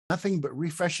nothing but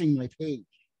refreshing my page.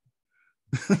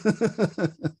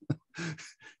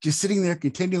 Just sitting there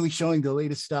continually showing the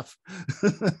latest stuff.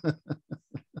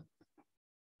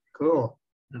 Cool.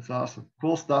 That's awesome.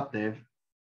 Cool stuff, Dave.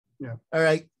 Yeah. All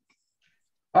right.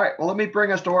 All right. Well, let me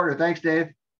bring us to order. Thanks, Dave.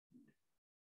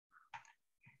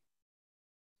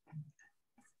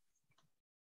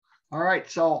 All right.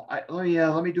 So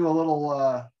let me do a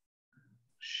little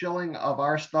shilling of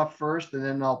our stuff first, and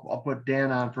then I'll put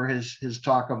Dan on for his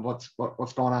talk of what's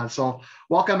going on. So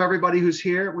welcome everybody who's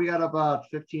here. We got about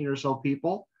 15 or so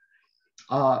people.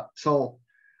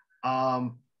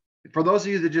 For those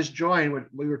of you that just joined,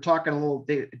 we were talking a little.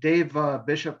 Dave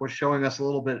Bishop was showing us a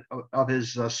little bit of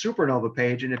his supernova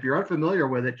page, and if you're unfamiliar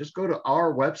with it, just go to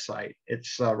our website.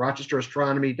 It's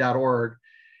rochesterastronomy.org,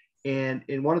 and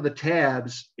in one of the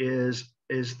tabs is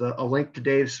a link to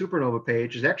Dave's supernova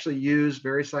page. Is actually used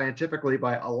very scientifically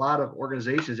by a lot of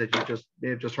organizations that you may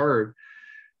have just heard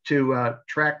to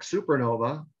track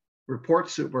supernova, report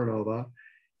supernova.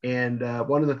 And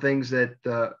one of the things that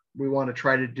we want to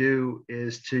try to do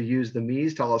is to use the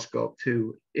Mees Telescope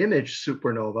to image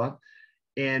supernova.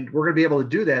 And we're going to be able to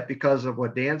do that because of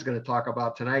what Dan's going to talk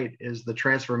about tonight is the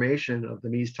transformation of the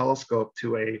Mees Telescope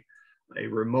to a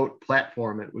remote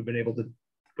platform that we've been able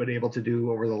to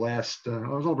do over the last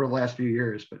few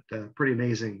years, but pretty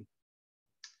amazing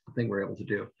thing we're able to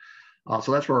do.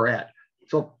 So that's where we're at.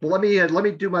 So let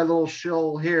me do my little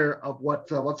shill here of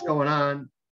what's going on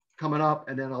coming up,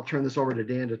 and then I'll turn this over to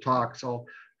Dan to talk. So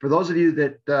for those of you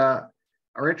that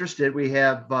are interested, we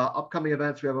have upcoming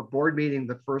events. We have a board meeting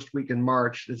the first week in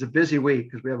March. It's a busy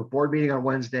week because we have a board meeting on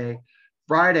Wednesday.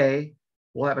 Friday,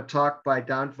 we'll have a talk by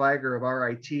Don Feiger of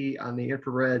RIT on the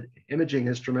infrared imaging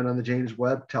instrument on the James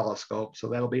Webb Telescope. So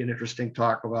that'll be an interesting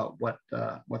talk about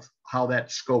how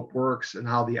that scope works and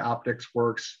how the optics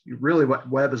works. Really what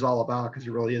Webb is all about, because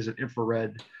it really is an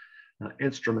infrared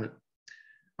instrument.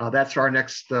 That's our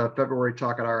next February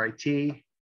talk at RIT.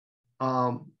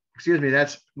 Excuse me,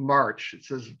 that's March.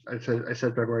 I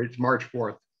said February, it's March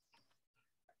 4th.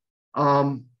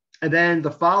 And then the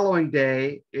following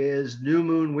day is New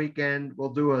Moon Weekend.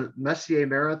 We'll do a Messier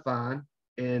Marathon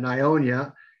in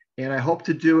Ionia, and I hope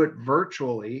to do it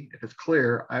virtually, if it's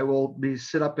clear. I will be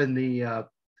sit up in the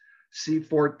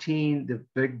C14, the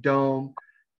big dome,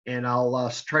 and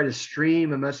I'll try to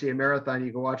stream a Messier Marathon.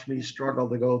 You can watch me struggle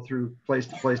to go through place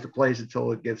to place to place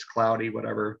until it gets cloudy,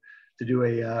 whatever, to do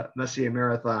a Messier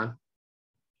Marathon.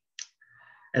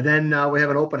 And then we have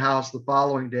an open house the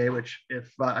following day, which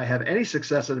if I have any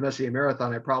success at the Messier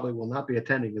Marathon, I probably will not be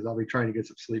attending because I'll be trying to get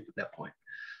some sleep at that point.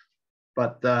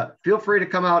 But feel free to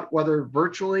come out, whether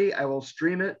virtually, I will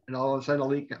stream it and I'll send a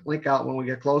link out when we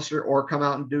get closer, or come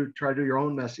out and try to do your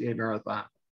own Messier Marathon.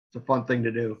 It's a fun thing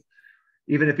to do.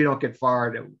 Even if you don't get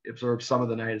far, to observe some of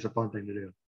the night is a fun thing to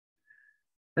do.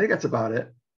 I think that's about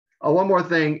it. One more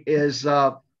thing is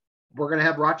we're going to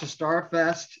have Rochester Star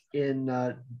Fest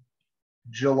in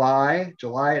July.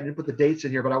 I didn't put the dates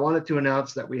in here, but I wanted to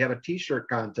announce that we have a t-shirt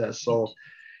contest. So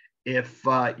if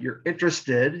you're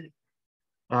interested,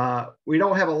 we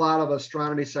don't have a lot of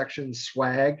astronomy section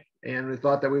swag, and we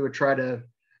thought that we would try to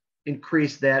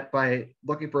increase that by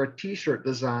looking for a t-shirt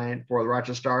design for the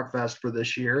Rochester Star Fest for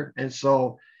this year. And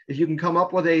so if you can come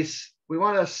up with we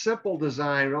want a simple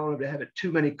design. We don't want to have it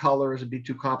too many colors and be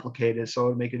too complicated, so it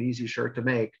would make an easy shirt to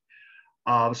make.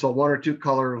 So one or two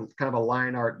color, kind of a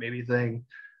line art maybe thing.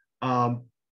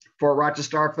 For Rochester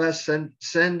Star Fest,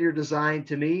 send your design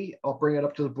to me. I'll bring it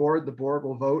up to the board. The board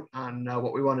will vote on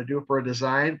what we want to do for a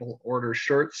design. We'll order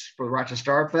shirts for the Rochester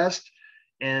Star Fest.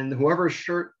 And whoever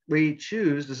design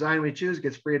we choose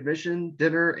gets free admission,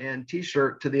 dinner, and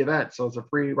t-shirt to the event. So it's a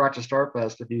free Rochester Star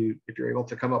Fest if you're able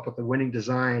to come up with a winning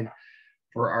design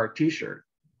for our t-shirt.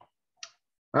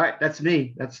 All right, that's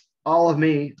me. That's all of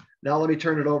me. Now let me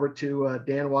turn it over to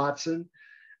Dan Watson,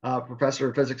 professor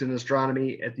of physics and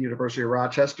astronomy at the University of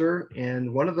Rochester,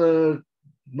 and one of the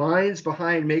minds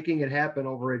behind making it happen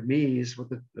over at Mees with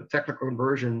the technical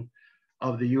conversion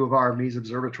of the U of R Mees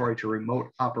Observatory to remote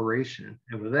operation.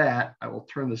 And with that, I will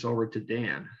turn this over to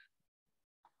Dan.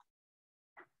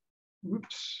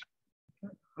 Oops.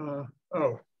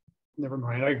 Oh, never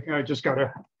mind. I just got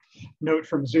a note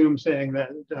from Zoom saying that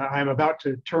I'm about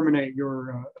to terminate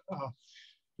your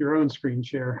own screen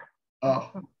share.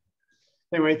 Oh.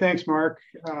 Anyway, thanks, Mark.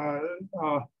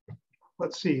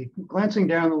 Let's see. Glancing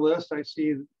down the list, I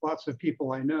see lots of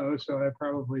people I know, so I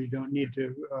probably don't need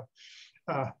to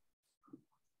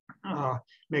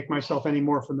make myself any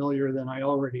more familiar than I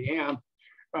already am.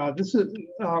 This is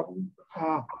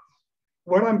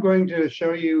what I'm going to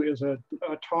show you is a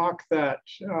talk that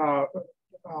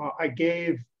I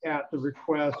gave at the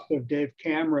request of Dave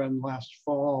Cameron last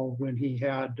fall when he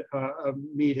had a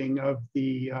meeting of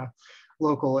the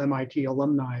local MIT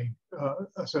Alumni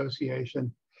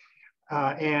Association.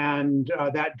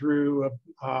 That drew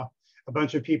a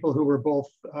bunch of people who were both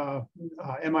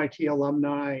MIT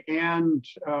alumni and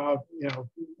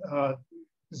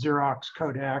Xerox,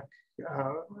 Kodak,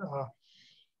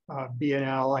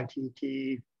 B&L,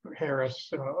 ITT,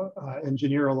 Harris,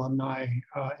 engineer alumni,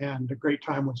 and a great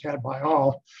time was had by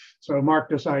all. So Mark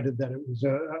decided that it was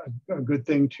a good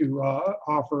thing to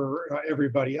offer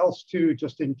everybody else too,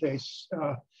 just in case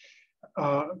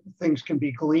things can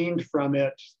be gleaned from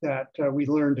it that we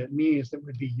learned at Mees that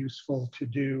would be useful to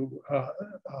do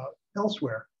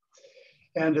elsewhere.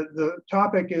 And the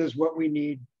topic is what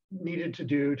we needed to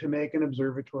do to make an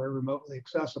observatory remotely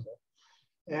accessible.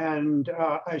 And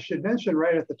I should mention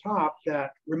right at the top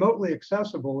that remotely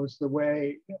accessible is the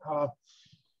way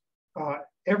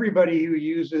everybody who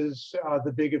uses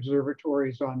the big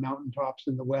observatories on mountaintops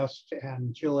in the West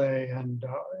and Chile and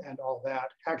all that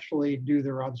actually do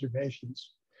their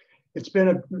observations. It's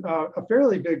been a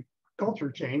fairly big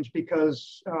culture change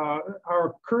because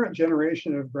our current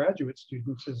generation of graduate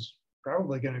students is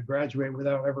probably going to graduate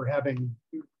without ever having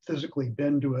physically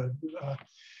been to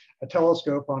a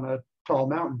telescope on a tall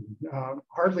mountain.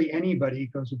 Hardly anybody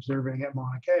goes observing at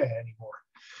Mauna Kea anymore.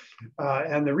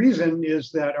 And the reason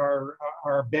is that our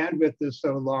bandwidth is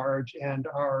so large and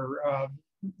our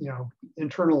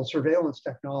internal surveillance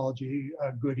technology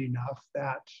good enough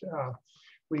that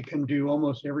we can do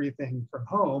almost everything from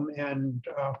home. And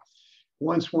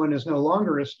once one is no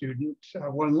longer a student,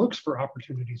 one looks for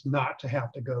opportunities not to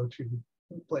have to go to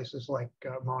places like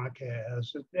Mauna Kea.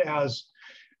 As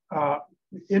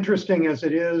interesting as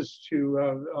it is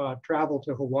to travel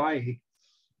to Hawaii,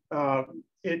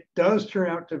 it does turn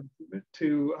out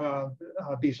to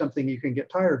be something you can get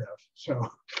tired of. So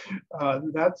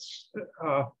that's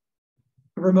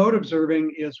remote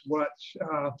observing is what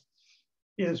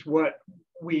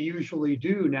we usually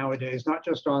do nowadays, not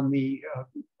just on the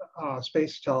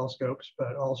space telescopes,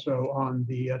 but also on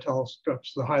the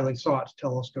telescopes, the highly sought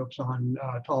telescopes on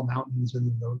tall mountains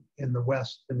in the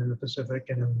West and in the Pacific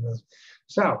and in the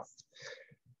South.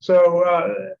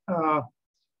 So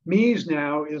Mees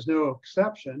now is no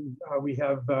exception. We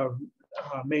have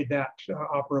made that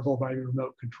operable by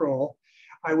remote control.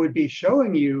 I would be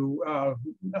showing you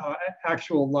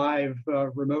actual live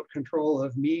remote control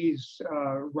of Mees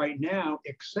right now,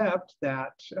 except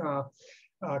that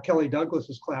Kelly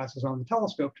Douglas's class is on the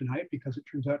telescope tonight because it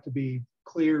turns out to be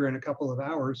clear in a couple of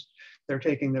hours. They're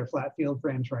taking their flat field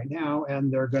frames right now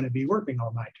and they're going to be working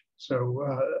all night.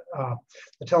 So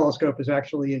the telescope is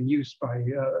actually in use by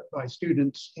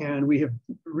students, and we have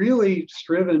really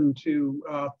striven to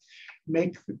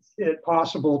make it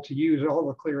possible to use all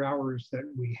the clear hours that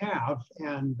we have,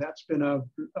 and that's been a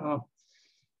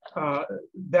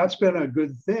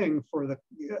good thing for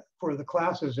the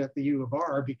classes at the U of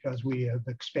R, because we have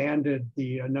expanded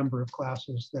the number of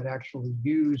classes that actually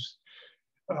use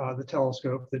the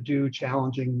telescope, that do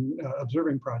challenging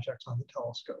observing projects on the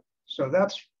telescope. So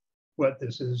that's what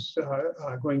this is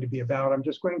going to be about. I'm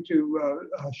just going to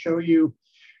show you,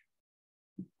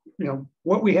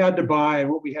 what we had to buy and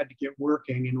what we had to get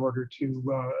working in order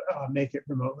to make it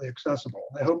remotely accessible.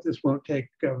 I hope this won't take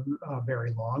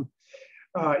very long.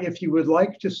 If you would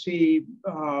like to see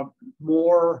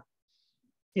more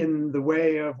in the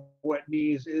way of what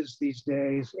Mees is these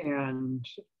days, and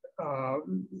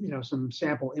some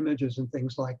sample images and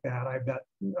things like that, I bet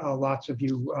lots of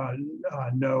you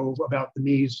know about the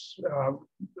Mees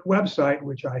website,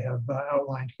 which I have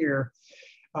outlined here.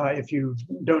 If you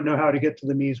don't know how to get to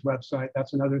the Mees website,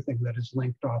 that's another thing that is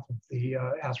linked off of the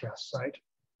ASRAS site.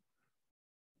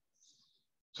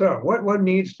 So what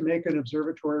needs to make an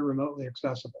observatory remotely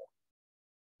accessible?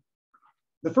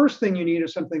 The first thing you need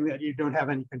is something that you don't have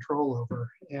any control over,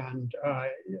 and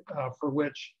for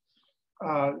which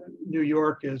New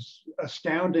York is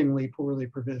astoundingly poorly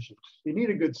provisioned. You need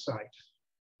a good site.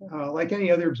 Like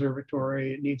any other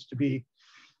observatory, it needs to be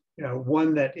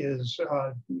one that is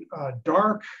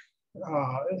dark,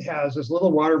 has as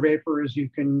little water vapor as you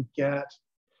can get,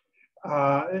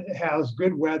 has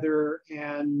good weather,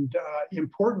 and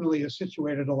importantly is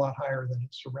situated a lot higher than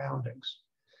its surroundings.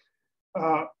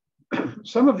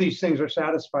 Some of these things are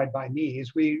satisfied by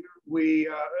Mees. We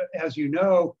as you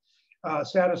know,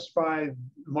 satisfy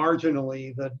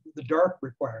marginally the dark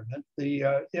requirement.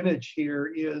 The image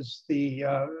here is the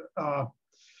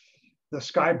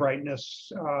sky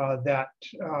brightness that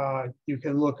you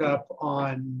can look up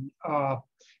on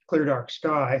clear dark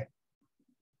sky.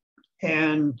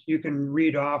 And you can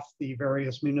read off the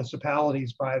various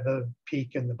municipalities by the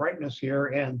peak and the brightness here,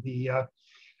 and the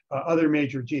other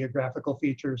major geographical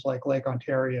features like Lake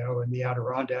Ontario and the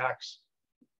Adirondacks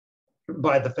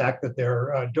by the fact that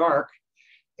they're dark,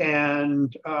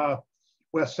 and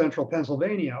West Central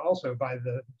Pennsylvania also by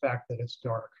the fact that it's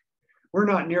dark. We're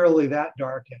not nearly that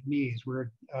dark at Mees.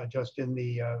 We're just in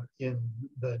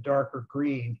the darker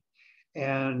green.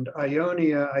 And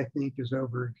Ionia, I think, is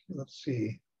over, let's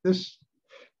see, this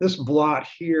blot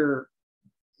here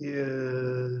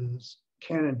is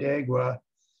Canandaigua.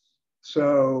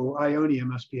 So Ionia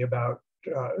must be about,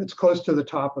 it's close to the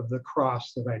top of the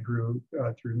cross that I drew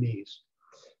through Mees.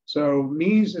 So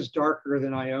Mees is darker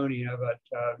than Ionia, but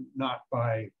not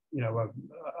by, you know,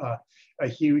 a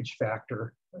huge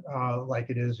factor like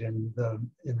it is in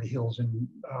the hills in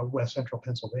West Central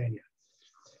Pennsylvania.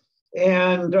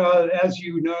 And as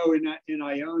you know, in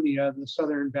Ionia, the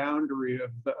southern boundary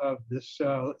of this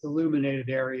illuminated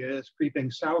area is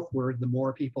creeping southward the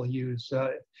more people use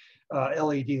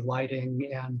LED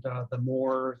lighting, and the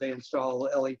more they install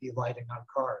LED lighting on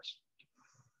cars.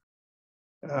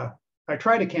 I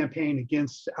try to campaign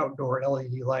against outdoor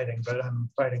LED lighting, but I'm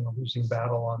fighting a losing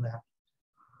battle on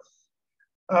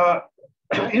that.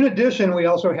 In addition, we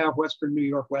also have Western New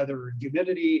York weather and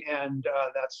humidity, and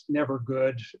that's never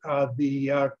good.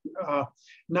 The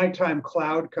nighttime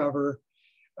cloud cover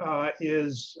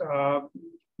is,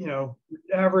 you know,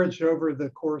 averaged over the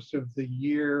course of the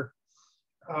year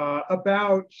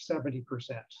about 70%.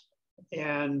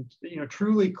 And, you know,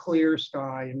 truly clear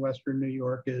sky in Western New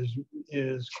York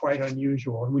is quite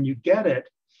unusual. And when you get it,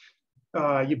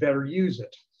 you better use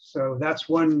it. So that's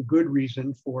one good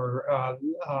reason for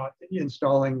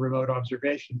installing remote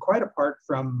observation, quite apart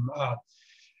from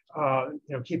you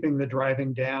know, keeping the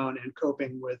driving down and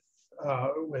coping with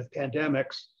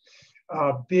pandemics.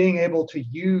 Being able to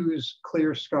use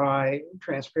clear sky,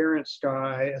 transparent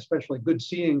sky, especially good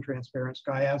seeing transparent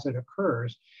sky as it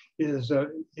occurs, is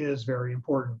very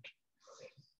important.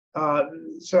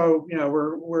 So, you know,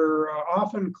 we're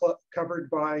often covered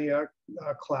by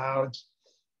clouds.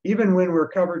 Even when we're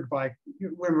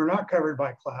not covered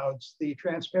by clouds, the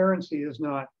transparency is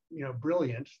not, you know,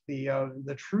 brilliant.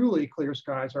 The truly clear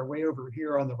skies are way over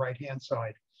here on the right-hand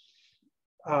side,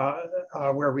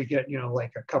 where we get, you know,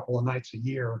 like a couple of nights a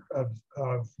year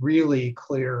of really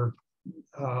clear,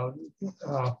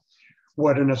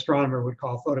 what an astronomer would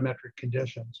call photometric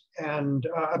conditions, and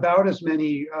about as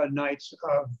many nights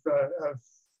of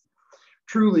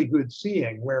truly good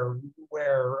seeing, where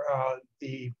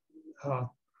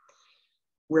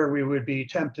we would be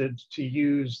tempted to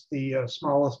use the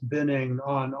smallest binning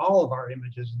on all of our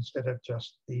images instead of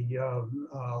just the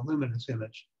luminous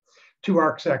image. 2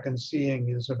 arcseconds seeing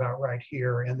is about right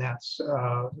here, and that's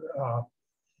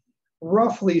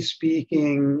roughly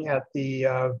speaking at the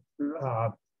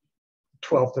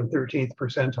 12th and 13th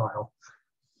percentile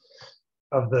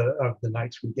of the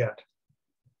nights we get.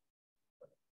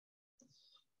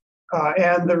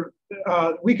 And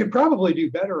we could probably do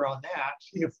better on that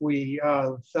if we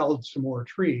felled some more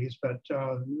trees, but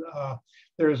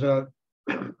there's a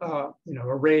you know,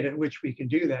 a rate at which we can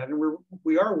do that, and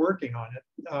we are working on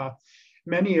it.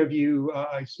 Many of you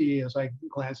I see as I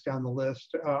glance down the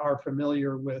list are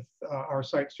familiar with our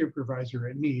site supervisor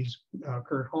at Mees,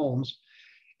 Kurt Holmes.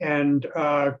 And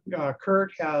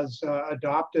Kurt has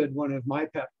adopted one of my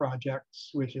pet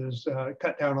projects, which is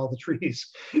cut down all the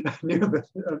trees near the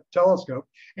telescope.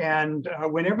 And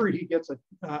whenever he gets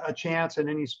a chance and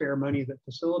any spare money that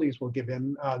facilities will give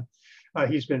him,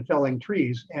 he's been felling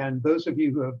trees. And those of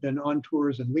you who have been on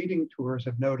tours and leading tours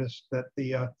have noticed that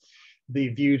the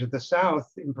view to the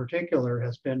south in particular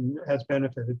has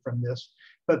benefited from this.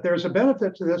 But there's a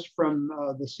benefit to this from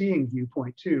the seeing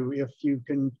viewpoint too. If you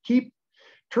can keep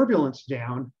turbulence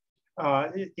down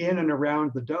in and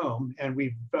around the dome, and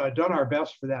we've done our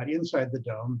best for that inside the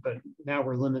dome, but now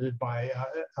we're limited by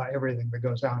everything that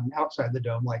goes on outside the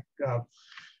dome, like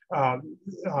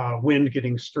wind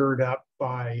getting stirred up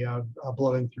by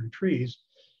blowing through trees.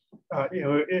 You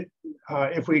know,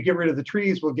 if we get rid of the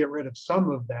trees, we'll get rid of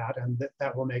some of that, and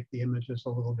that will make the images a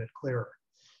little bit clearer.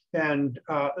 And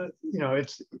you know,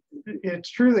 it's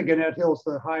true that Gannett Hill is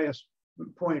the highest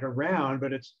point around,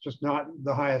 but it's just not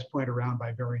the highest point around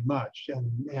by very much.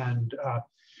 And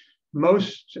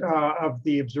most of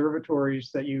the observatories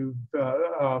that you've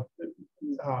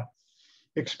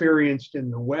experienced in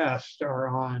the West are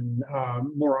on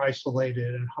more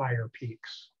isolated and higher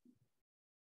peaks.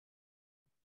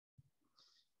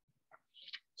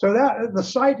 So that the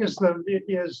site is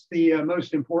the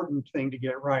most important thing to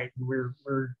get right. We're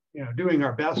you know, doing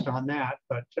our best on that,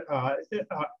 but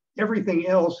everything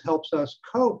else helps us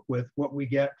cope with what we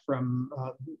get from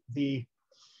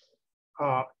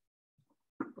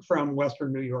from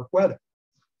Western New York weather.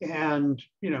 And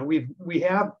we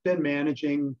have been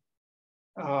managing,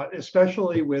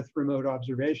 especially with remote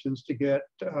observations, to get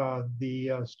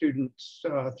the students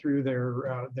through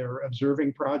their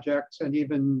observing projects, and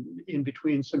even in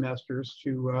between semesters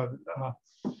to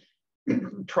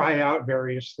try out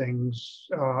various things,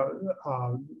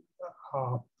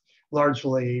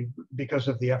 largely because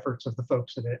of the efforts of the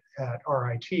folks at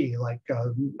RIT, like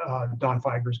Don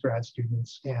Figer's grad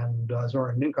students and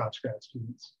Zoran Ninkov's grad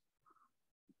students.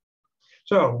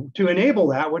 So to enable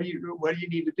that, what do you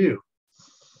need to do?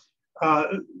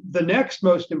 The next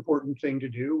most important thing to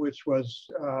do, which was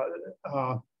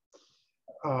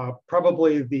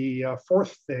probably the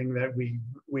fourth thing that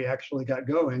we actually got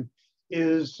going,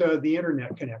 is the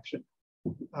internet connection.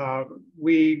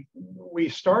 We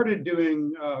started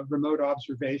doing remote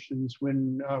observations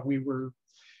when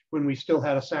we still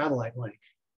had a satellite link.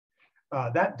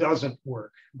 That doesn't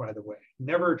work, by the way.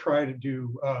 Never try to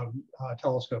do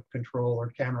telescope control or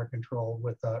camera control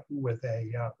with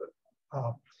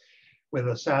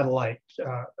a satellite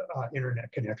internet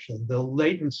connection. The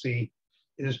latency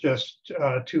is just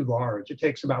too large. It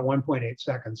takes about 1.8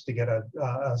 seconds to get a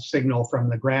signal from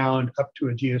the ground up to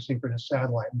a geosynchronous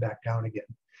satellite and back down again.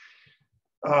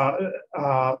 As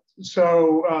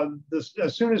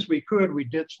soon as we could, we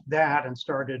ditched that and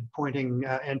started pointing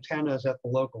antennas at the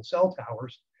local cell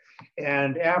towers.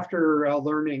 And after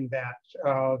learning that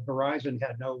Verizon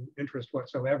had no interest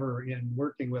whatsoever in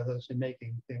working with us and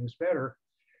making things better,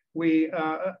 we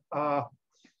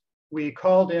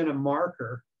called in a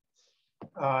marker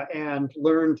and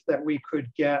learned that we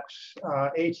could get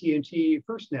AT&T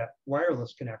FirstNet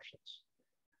wireless connections.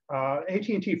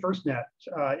 AT&T FirstNet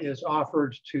is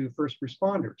offered to first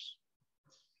responders.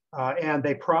 And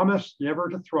they promised never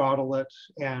to throttle it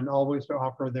and always to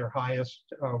offer their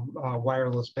highest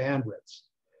wireless bandwidths.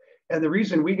 And the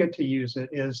reason we get to use it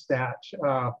is that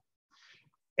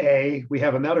A, we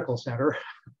have a medical center,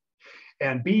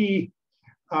 and B,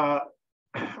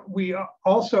 we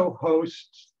also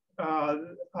host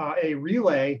a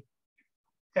relay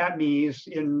at Mees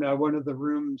in one of the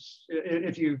rooms.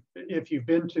 If you've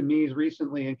been to Mees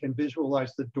recently and can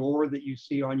visualize the door that you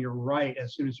see on your right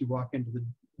as soon as you walk into the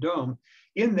dome,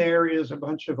 in there is a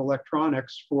bunch of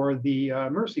electronics for the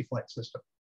Mercy flight system.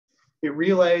 It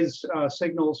relays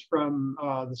signals from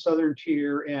the southern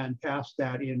tier and past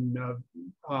that in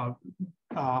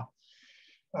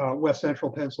west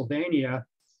central Pennsylvania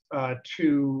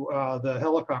to the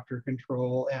helicopter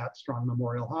control at Strong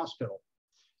Memorial Hospital.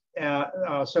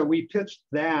 So we pitched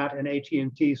that, and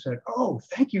AT&T said, "Oh,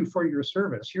 thank you for your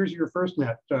service. Here's your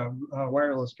FirstNet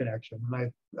wireless connection."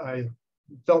 And I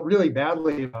felt really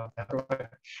badly about that.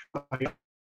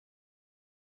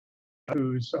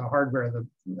 Whose hardware the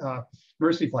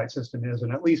Mercy flight system is,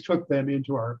 and at least hook them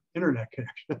into our internet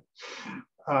connection.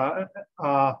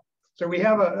 So we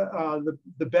have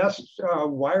the best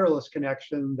wireless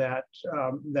connection that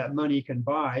that money can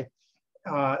buy.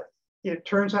 It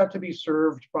turns out to be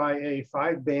served by a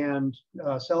 5-band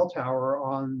cell tower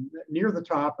near the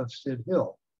top of Sid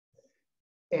Hill.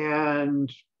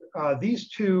 And these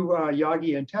two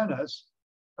Yagi antennas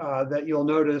that you'll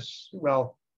notice,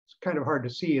 well, it's kind of hard to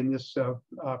see in this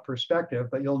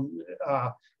perspective, but you'll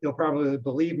probably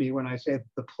believe me when I say that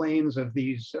the planes of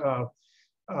these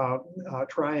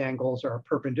triangles are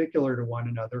perpendicular to one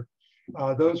another.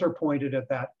 Those are pointed at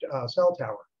that cell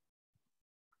tower.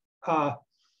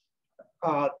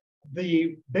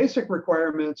 The basic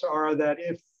requirements are that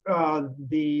if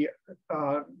the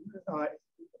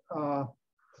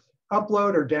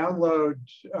upload or download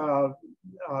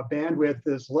bandwidth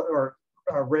is, or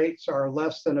rates are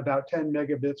less than about 10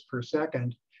 megabits per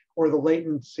second, or the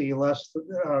latency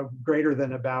greater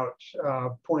than about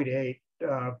 0.8,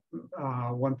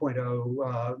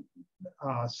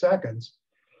 1.0 seconds,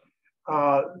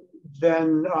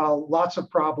 then lots of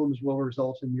problems will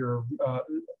result in your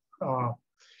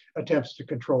attempts to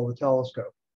control the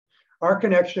telescope. Our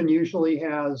connection usually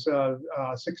has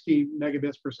 60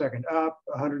 megabits per second up,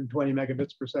 120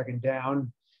 megabits per second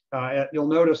down. You'll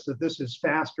notice that this is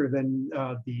faster than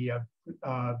the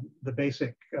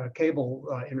basic cable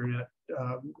internet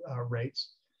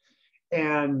rates,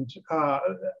 and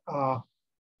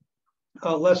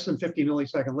less than 50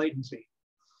 millisecond latency.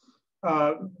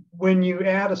 When you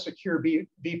add a secure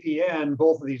VPN,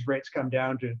 both of these rates come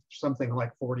down to something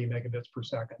like 40 megabits per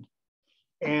second.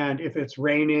 And if it's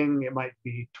raining, it might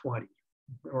be 20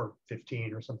 or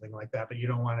 15 or something like that, but you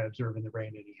don't want to observe in the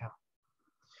rain anyhow.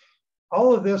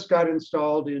 all of this got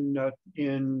installed in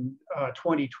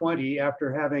 2020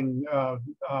 after having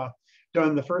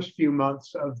done the first few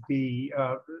months of the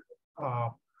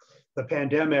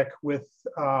pandemic with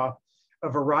a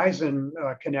Verizon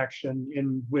connection,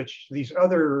 in which these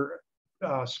other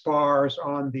spars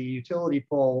on the utility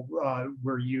pole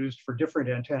were used for different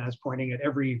antennas pointing at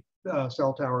every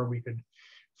cell tower we could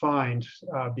find,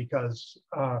 because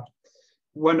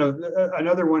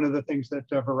another one of the things that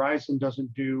Verizon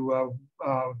doesn't do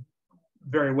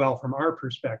very well from our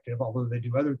perspective, although they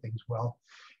do other things well,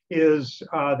 is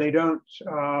they don't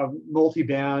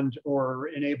multiband or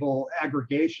enable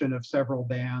aggregation of several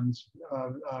bands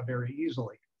very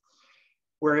easily.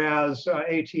 Whereas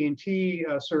AT&T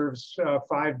serves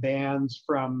 5 bands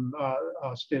from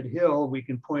Stid Hill, we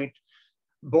can point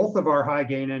both of our high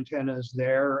gain antennas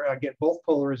there, get both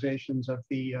polarizations of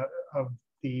the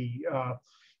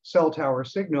cell tower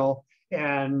signal,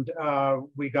 and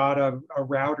we got a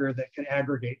router that can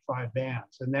aggregate 5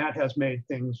 bands, and that has made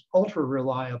things ultra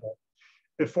reliable.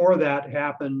 Before that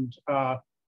happened,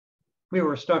 we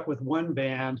were stuck with 1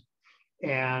 band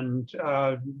and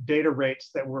data rates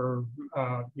that were,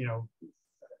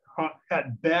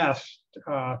 at best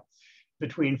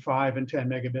between 5 and 10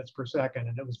 megabits per second,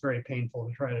 and it was very painful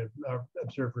to try to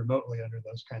observe remotely under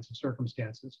those kinds of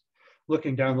circumstances.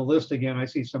 Looking down the list again, I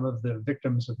see some of the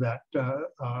victims of that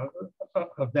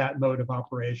mode of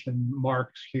operation.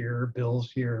 Mark's here,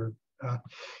 Bill's here.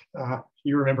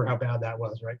 You remember how bad that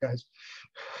was, right, guys?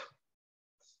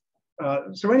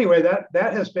 So anyway,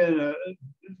 that has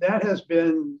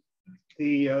been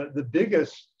the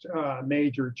biggest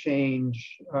major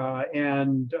change,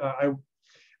 and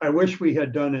I wish we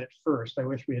had done it first. I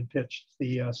wish we had pitched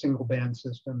the single band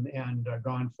system and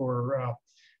gone for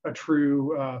a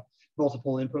true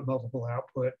multiple input, multiple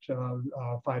output,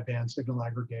 5 band signal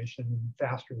aggregation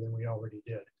faster than we already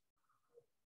did.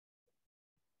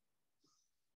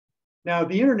 Now,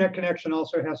 the internet connection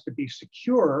also has to be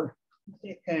secure.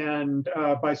 And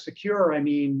by secure, I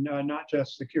mean not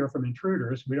just secure from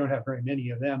intruders. We don't have very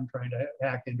many of them trying to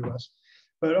hack into us,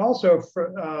 but also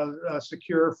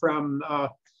secure from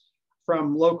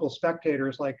local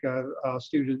spectators, like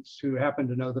students who happen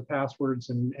to know the passwords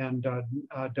and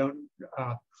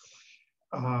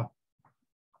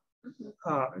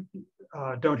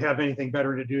don't have anything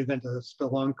better to do than to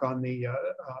spelunk on the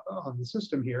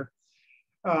system here.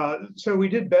 So we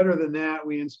did better than that.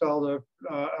 We installed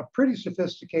a pretty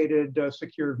sophisticated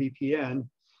secure VPN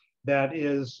that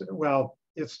is, well,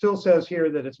 it still says here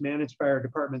that it's managed by our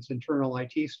department's internal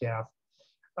IT staff.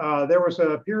 There was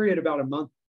a period about a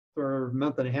month or a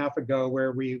month and a half ago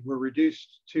where we were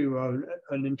reduced to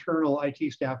an internal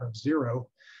IT staff of 0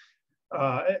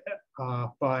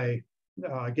 by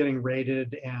getting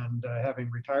raided and having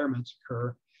retirements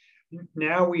occur.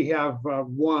 Now we have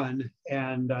 1,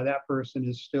 and that person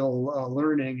is still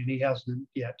learning, and he hasn't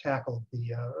yet tackled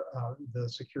the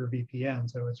secure VPN.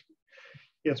 So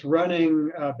it's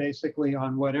running basically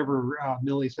on whatever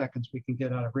milliseconds we can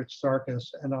get out of Rich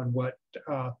Sarkis, and on what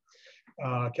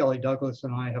Kelly Douglas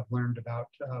and I have learned about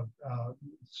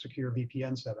secure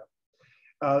VPN setup.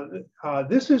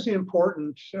 This is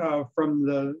important from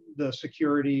the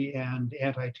security and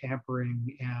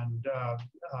anti-tampering and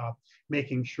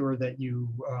making sure that you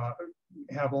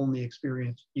have only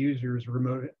experienced users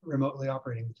remotely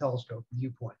operating the telescope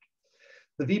viewpoint.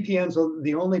 The VPN's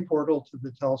the only portal to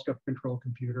the telescope control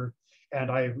computer,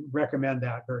 and I recommend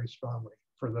that very strongly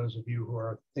for those of you who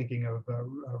are thinking of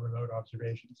remote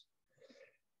observations.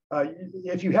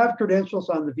 If you have credentials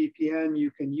on the VPN, you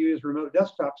can use remote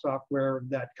desktop software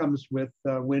that comes with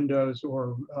Windows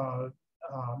or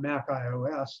Mac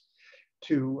iOS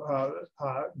to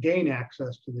gain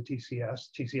access to the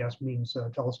TCS. TCS means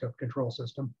telescope control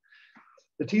system.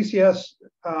 The TCS,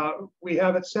 we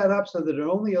have it set up so that it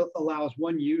only allows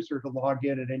 1 user to log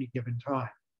in at any given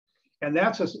time. And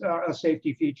that's a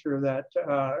safety feature that,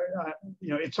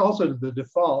 it's also the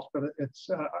default, but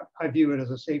I view it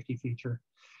as a safety feature.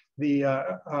 It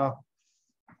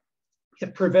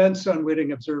prevents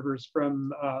unwitting observers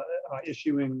from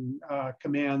issuing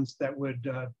commands that would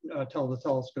tell the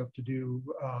telescope to do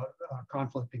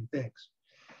conflicting things.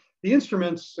 The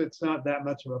instruments, it's not that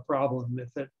much of a problem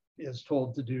if it is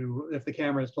told to do, if the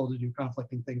camera is told to do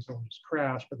conflicting things, it'll just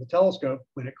crash. But the telescope,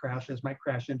 when it crashes, might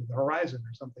crash into the horizon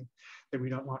or something that we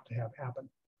don't want to have happen.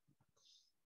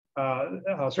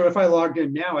 So if I logged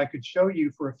in now, I could show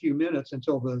you for a few minutes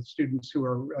until the students who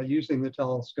are using the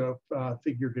telescope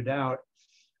figured it out,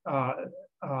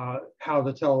 how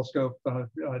the telescope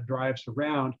drives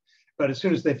around. But as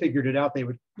soon as they figured it out, they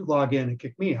would log in and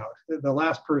kick me out. The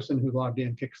last person who logged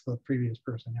in kicks the previous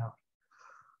person out.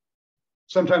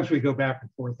 sometimes we go back and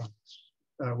forth on this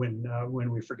when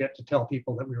we forget to tell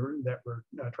people that we're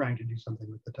trying to do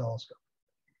something with the telescope.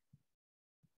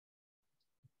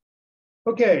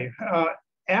 Okay,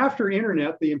 after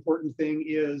internet, the important thing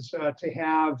is to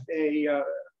have a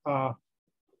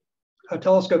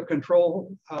telescope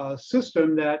control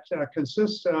system that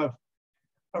consists of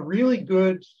a really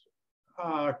good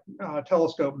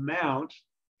telescope mount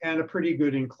and a pretty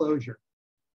good enclosure.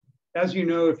 As you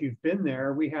know, if you've been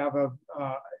there, we have a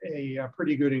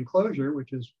pretty good enclosure,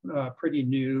 which is pretty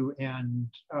new, and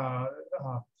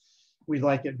we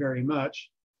like it very much.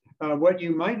 What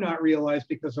you might not realize,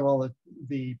 because of all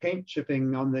the paint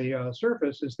chipping on the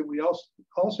surface, is that we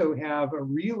also have a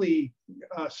really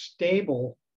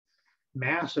stable,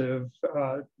 massive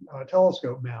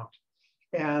telescope mount.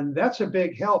 And that's a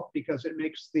big help because it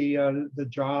makes the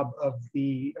job of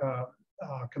the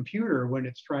computer when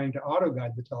it's trying to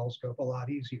auto-guide the telescope a lot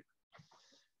easier.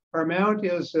 Our mount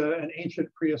is an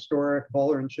ancient prehistoric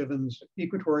Bowler and Chivens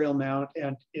equatorial mount,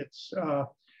 and it's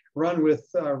run with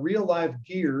real live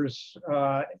gears,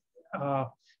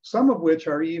 some of which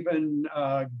are even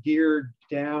geared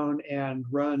down and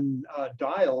run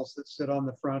dials that sit on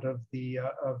the front of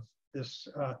this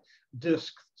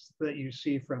disc that you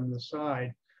see from the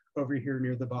side over here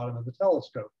near the bottom of the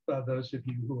telescope. Those of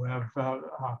you who have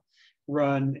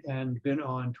run and been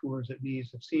on tours at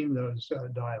Mees have seen those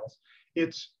dials.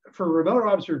 It's for remote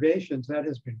observations that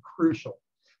has been crucial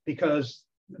because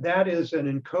that is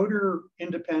an encoder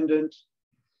independent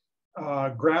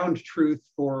ground truth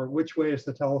for which way is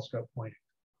the telescope pointing.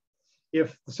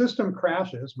 If the system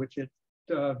crashes, which it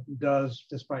does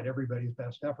despite everybody's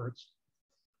best efforts,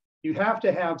 you have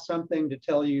to have something to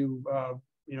tell you,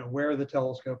 where the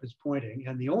telescope is pointing.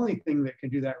 And the only thing that can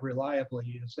do that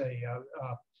reliably is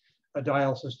a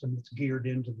dial system that's geared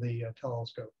into the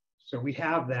telescope. So we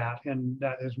have that, and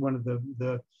that is one of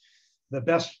the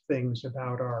best things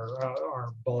about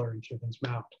our Bowler and Chivens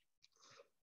mount.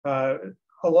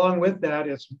 Along with that,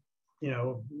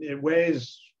 it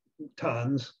weighs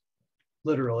tons,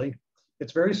 literally.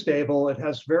 It's very stable. It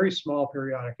has very small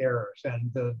periodic errors,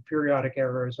 and the periodic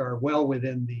errors are well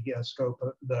within the scope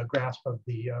of the grasp of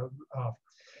the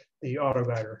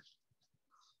autoguider.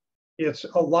 It's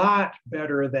a lot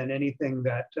better than anything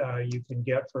that you can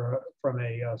get from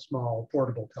a small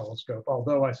portable telescope,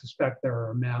 although I suspect there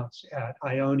are mounts at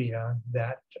Ionia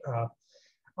that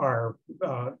are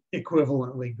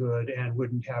equivalently good and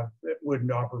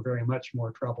wouldn't offer very much more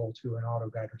trouble to an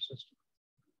autoguider system.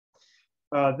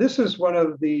 This is one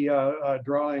of the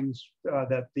drawings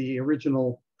that the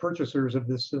original purchasers of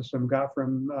this system got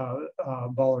from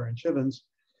Bowler and Chivens.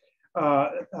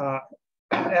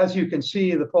 As you can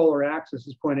see, the polar axis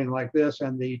is pointing like this,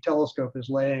 and the telescope is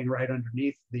laying right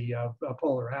underneath the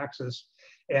polar axis,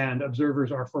 and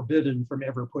observers are forbidden from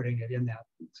ever putting it in that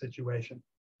situation.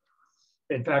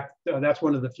 In fact, that's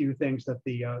one of the few things that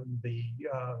the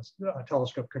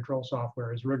telescope control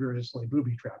software is rigorously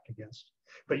booby-trapped against.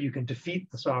 But you can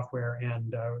defeat the software,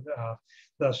 and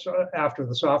thus, after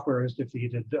the software is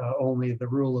defeated, only the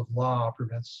rule of law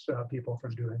prevents people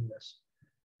from doing this.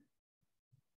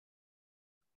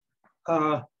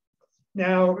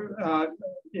 Now,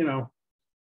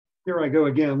 here I go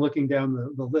again, looking down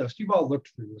the list. You've all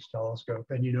looked through this telescope,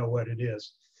 and you know what it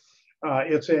is.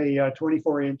 It's a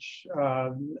 24-inch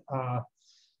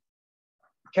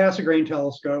Cassegrain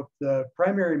telescope. The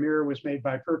primary mirror was made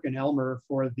by Perkin-Elmer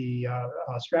for the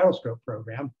Stratoscope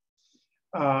program.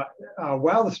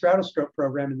 While the Stratoscope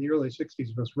program in the early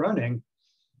 60s was running,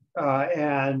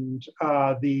 and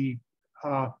the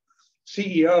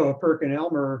CEO of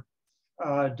Perkin-Elmer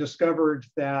discovered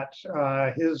that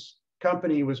his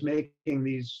company was making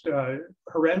these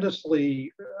horrendously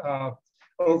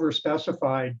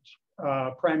overspecified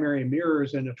primary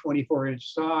mirrors in a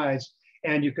 24-inch size,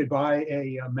 and you could buy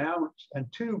a mount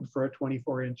and tube for a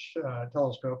 24-inch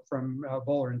telescope from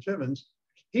Bowler and Chivens.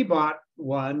 He bought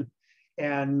one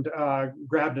and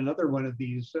grabbed another one of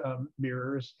these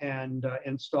mirrors and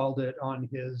installed it on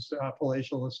his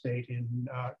palatial estate in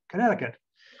Connecticut.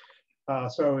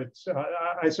 So it's,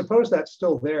 I suppose that's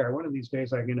still there. One of these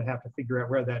days I'm gonna have to figure out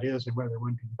where that is and whether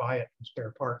one can buy it from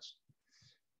spare parts.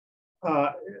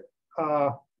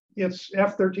 It's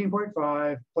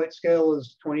f13.5, plate scale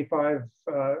is 25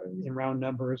 in round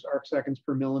numbers, arc seconds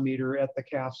per millimeter at the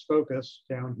cast focus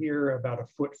down here, about a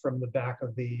foot from the back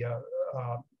of the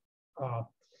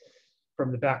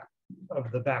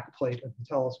back plate of the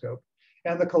telescope.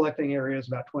 And the collecting area is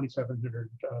about 2,700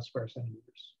 square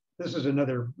centimeters. This is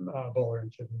another Bowler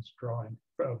and Chivens drawing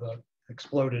of the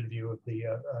exploded view of the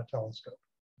telescope.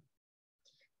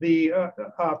 The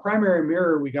primary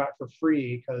mirror we got for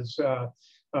free because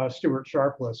Stuart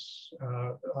Sharpless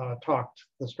talked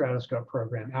the Stratoscope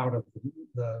program out of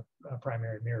the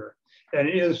primary mirror. And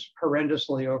it is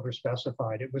horrendously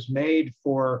overspecified. It was made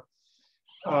for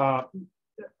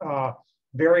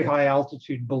very high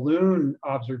altitude balloon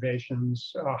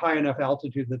observations, high enough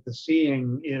altitude that the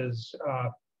seeing is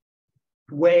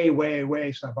way, way,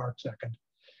 way sub-arc second.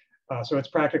 So it's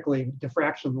practically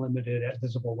diffraction limited at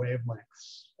visible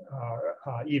wavelengths,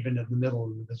 even in the middle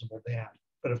of the visible band.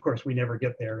 But of course, we never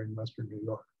get there in Western New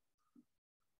York.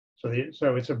 So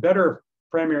it's a better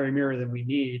primary mirror than we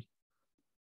need,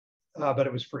 but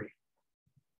it was free.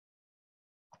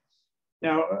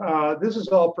 Now, this is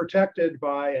all protected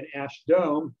by an ash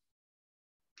dome.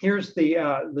 Here's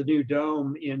the new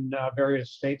dome in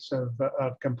various states of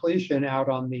completion out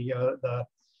on the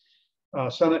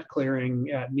summit clearing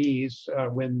at Mees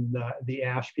when the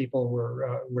ash people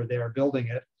were there building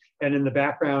it. And in the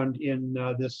background in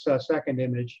this second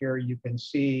image here, you can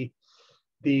see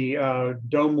the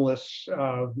domeless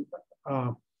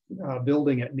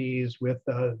building at Mees with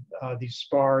these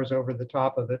spars over the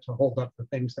top of it to hold up the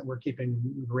things that were keeping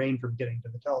rain from getting to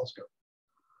the telescope.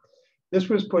 This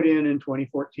was put in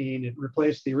 2014. It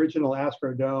replaced the original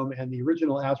Astrodome, and the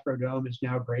original Astrodome is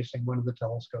now gracing one of the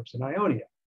telescopes in Ionia.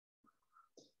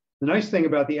 The nice thing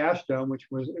about the ash dome,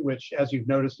 which as you've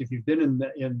noticed if you've been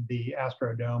in the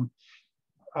Astrodome,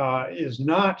 is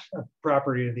not a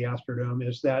property of the Astrodome,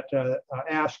 is that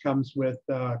ash comes with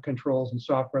controls and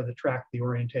software that track the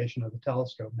orientation of the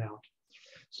telescope mount.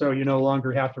 So you no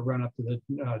longer have to run up to the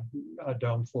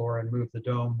dome floor and move the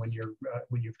dome when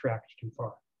you've tracked too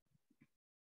far.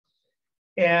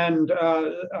 And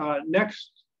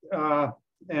next,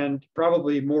 and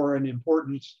probably more in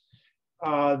importance,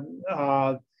 a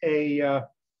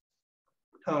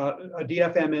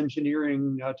DFM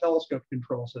engineering telescope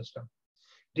control system.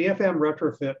 DFM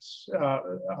retrofits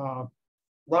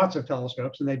lots of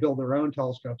telescopes, and they build their own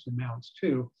telescopes and mounts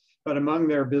too. But among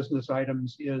their business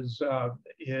items is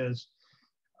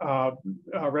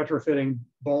retrofitting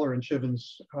Bowler and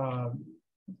Shiven's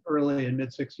early and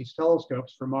mid-60s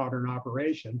telescopes for modern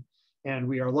operation. And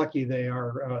we are lucky they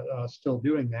are still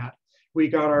doing that. We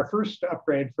got our first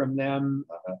upgrade from them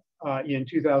in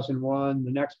 2001,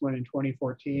 the next one in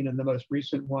 2014, and the most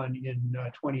recent one in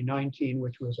 2019,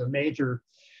 which was a major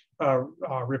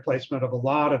replacement of a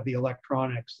lot of the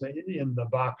electronics in the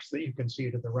box that you can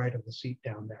see to the right of the seat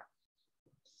down there.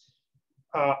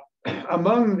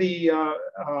 Among the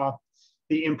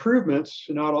improvements,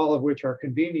 not all of which are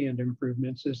convenient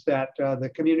improvements, is that the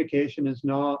communication is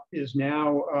now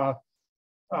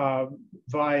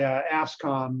via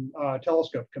ASCOM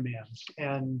telescope commands.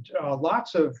 And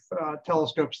lots of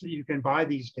telescopes that you can buy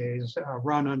these days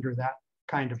run under that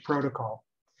kind of protocol.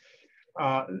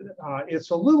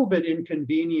 It's a little bit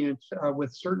inconvenient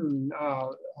with certain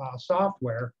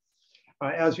software.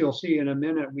 As you'll see in a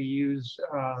minute, we use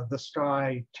the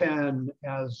Sky 10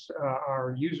 as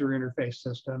our user interface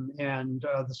system. And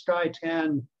the Sky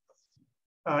 10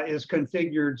 is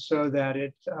configured so that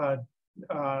it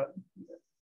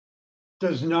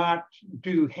does not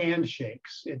do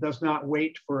handshakes. It does not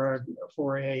wait for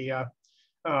a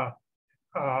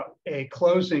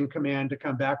closing command to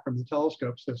come back from the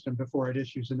telescope system before it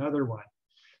issues another one.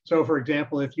 So for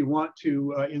example, if you want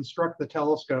to instruct the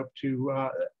telescope to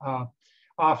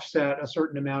offset a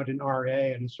certain amount in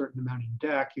RA and a certain amount in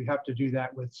DEC, you have to do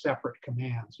that with separate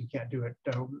commands. You can't do it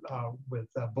with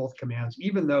both commands,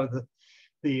 even though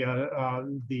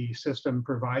the system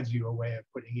provides you a way of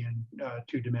putting in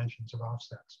 2 dimensions of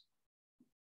offsets.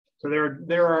 So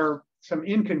there are some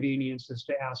inconveniences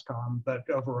to ASCOM, but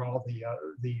overall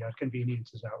the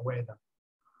conveniences outweigh them.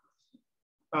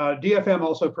 DFM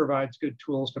also provides good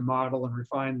tools to model and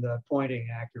refine the pointing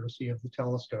accuracy of the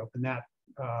telescope, and that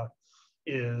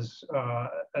is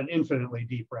an infinitely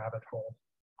deep rabbit hole.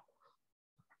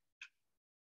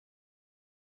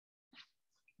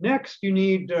 Next, you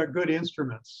need good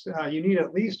instruments. You need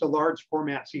at least a large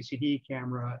format CCD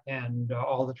camera and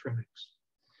all the trimmings.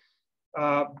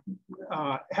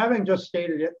 Having just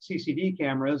stated it, CCD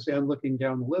cameras, and looking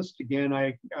down the list again,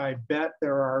 I bet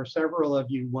there are several of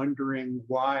you wondering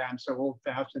why I'm so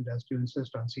old-fashioned as to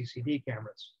insist on CCD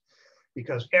cameras,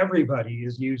 because everybody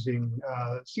is using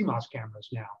CMOS cameras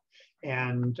now.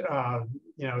 And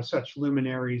you know, such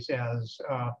luminaries as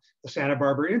the Santa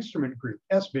Barbara Instrument Group,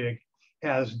 SBIG,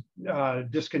 has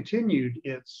discontinued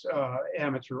its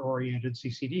amateur-oriented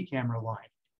CCD camera line.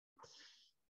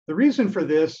 The reason for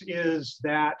this is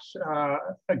that,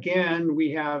 again, we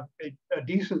have a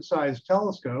decent-sized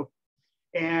telescope,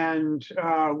 And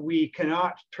we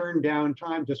cannot turn down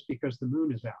time just because the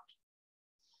moon is out.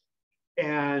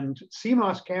 And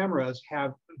CMOS cameras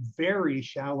have very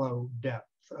shallow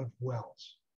depth of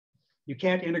wells. You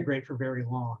can't integrate for very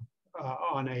long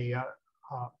on a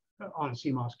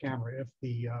CMOS camera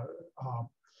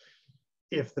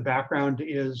if the background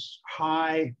is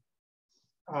high.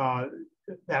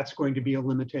 That's going to be a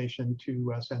limitation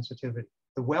to sensitivity.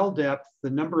 The well depth, the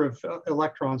number of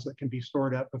electrons that can be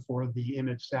stored up before the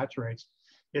image saturates,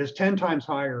 is 10 times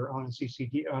higher on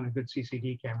a good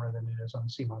CCD camera than it is on a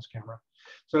CMOS camera.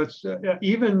 So it's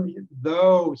even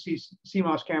though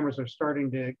CMOS cameras are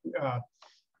starting to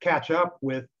catch up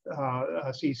with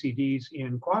CCDs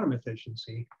in quantum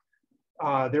efficiency,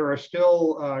 there are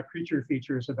still creature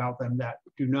features about them that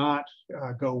do not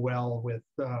go well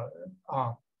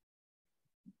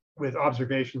with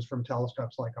observations from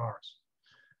telescopes like ours.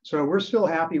 So we're still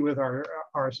happy with our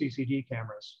CCD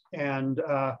cameras. And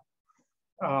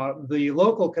the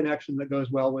local connection that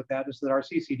goes well with that is that our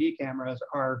CCD cameras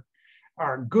are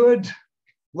good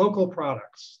local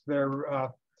products.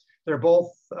 They're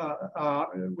both,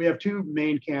 we have two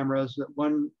main cameras.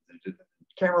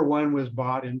 Camera 1 was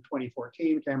bought in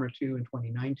 2014, camera 2 in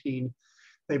 2019.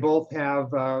 They both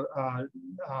have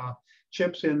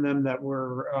chips in them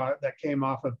that came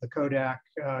off of the Kodak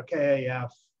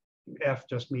KAF. F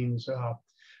just means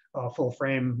full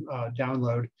frame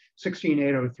download,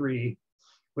 16803,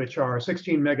 which are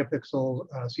 16 megapixel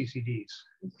CCDs.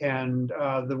 And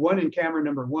the one in camera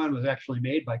number 1 was actually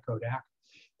made by Kodak.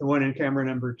 The one in camera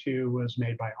number 2 was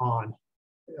made by ON,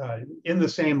 in the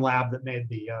same lab that made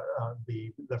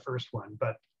the first one,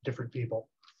 but different people.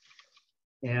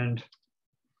 And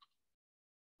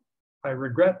I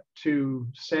regret to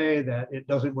say that it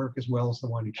doesn't work as well as the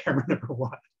one in camera number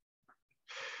 1.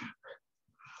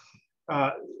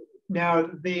 Now,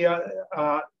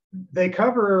 they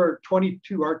cover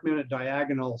 22 arc-minute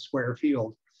diagonal square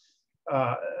field.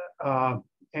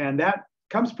 And that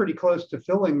comes pretty close to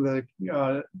filling the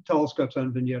telescope's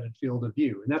unvignetted field of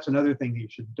view. And that's another thing you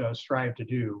should strive to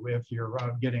do if you're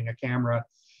getting a camera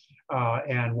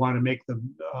and want to make the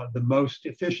most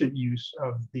efficient use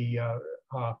of the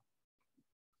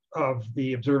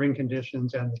observing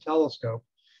conditions and the telescope.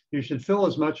 You should fill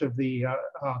as much of the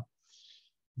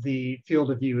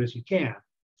field of view as you can.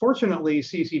 Fortunately,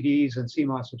 CCDs and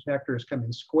CMOS detectors come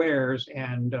in squares,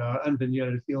 and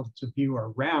unvignetted fields of view are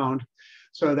round.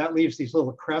 So that leaves these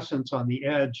little crescents on the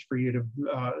edge for you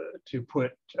to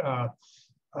put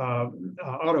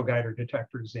autoguider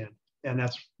detectors in. And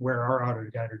that's where our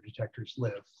autoguider detectors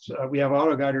live. So we have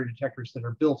autoguider detectors that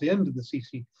are built into the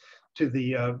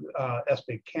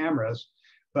SBIG cameras,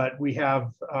 but we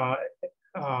have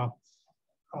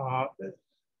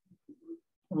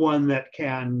one that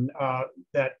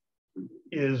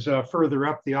is further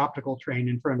up the optical train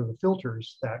in front of the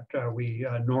filters that we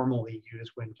normally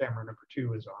use when camera number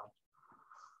 2 is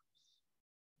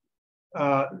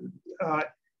on.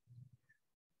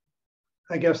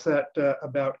 I guess that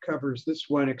about covers this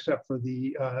one, except for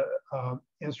the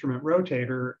instrument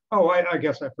rotator. Oh, I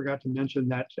guess I forgot to mention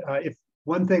that if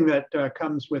one thing that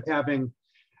comes with having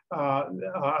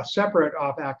a separate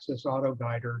off-axis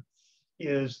autoguider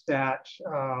is that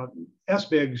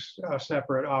SBIG's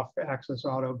separate off-axis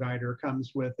autoguider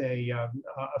comes with a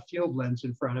field lens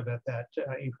in front of it that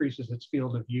increases its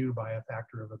field of view by a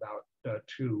factor of about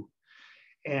 2.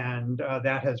 And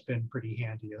that has been pretty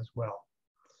handy as well.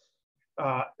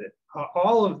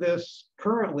 All of this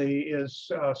currently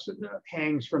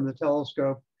hangs from the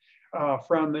telescope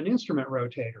from an instrument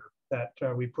rotator that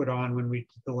we put on when we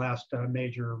did the last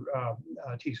major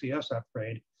TCS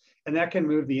upgrade. And that can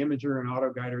move the imager and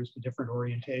autoguiders to different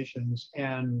orientations.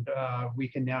 And we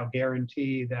can now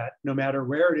guarantee that no matter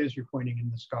where it is you're pointing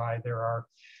in the sky, there are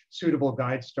suitable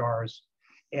guide stars.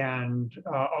 And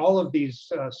all of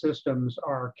these systems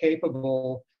are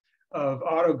capable of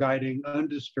auto-guiding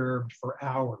undisturbed for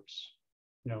hours.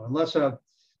 You know, unless a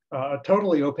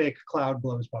totally opaque cloud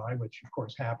blows by, which of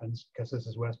course happens because this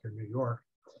is Western New York,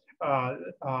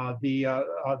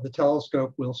 the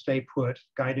telescope will stay put,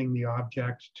 guiding the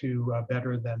object to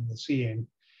better than the seeing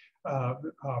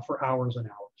for hours and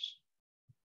hours.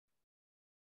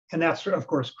 And that's of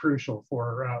course crucial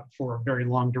for very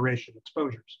long duration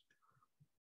exposures.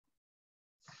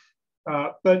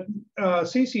 But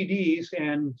CCDs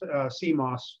and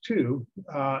CMOS too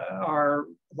are,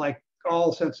 like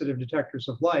all sensitive detectors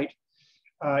of light,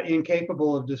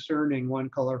 incapable of discerning one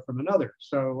color from another.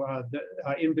 So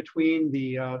in between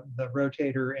the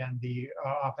rotator and the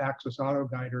off-axis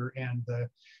autoguider and the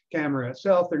camera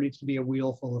itself, there needs to be a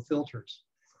wheel full of filters.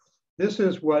 This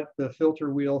is what the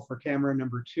filter wheel for camera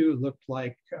number 2 looked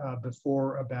like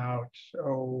before about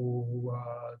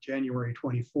January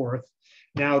 24th.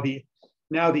 Now the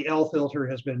L filter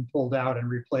has been pulled out and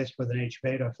replaced with an H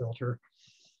beta filter,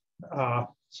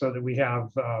 so that we have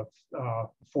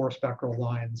 4 spectral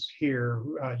lines here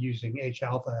using H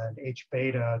alpha and H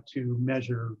beta to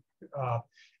measure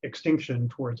extinction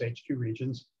towards H2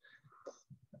 regions.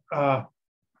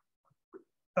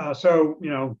 So, you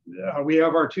know, we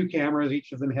have our 2 cameras.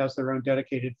 Each of them has their own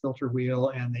dedicated filter wheel,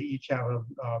 and they each have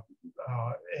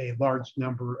a large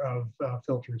number of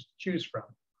filters to choose from.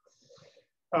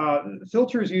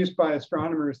 Filters used by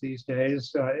astronomers these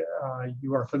days,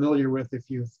 you are familiar with if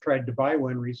you've tried to buy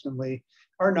one recently,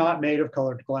 are not made of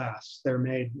colored glass. They're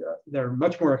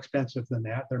much more expensive than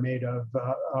that. They're made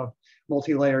of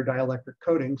multi-layer dielectric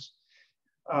coatings.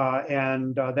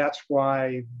 And that's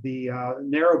why the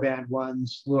narrowband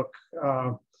ones look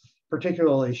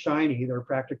particularly shiny. They're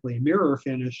practically mirror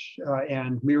finish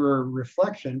and mirror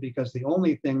reflection, because the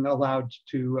only thing allowed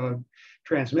to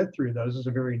transmit through those is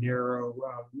a very narrow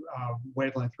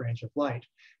wavelength range of light.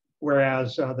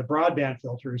 Whereas the broadband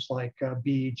filters like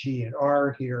B, G, and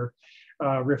R here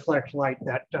reflect light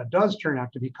that does turn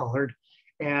out to be colored.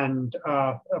 And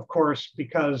of course,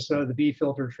 because the B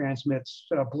filter transmits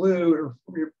blue,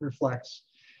 it reflects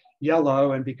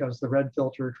yellow, and because the red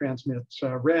filter transmits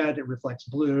red, it reflects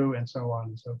blue, and so on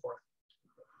and so forth.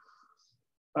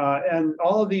 And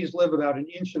all of these live about an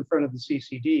inch in front of the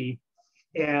CCD.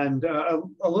 And a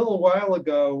little while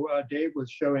ago, Dave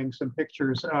was showing some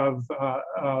pictures of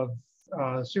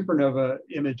supernova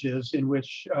images in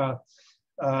which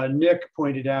Nick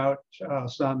pointed out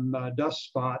some dust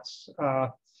spots.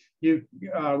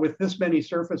 With this many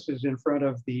surfaces in front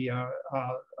of the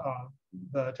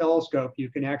telescope, you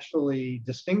can actually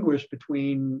distinguish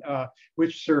between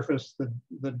which surface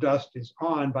the dust is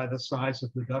on by the size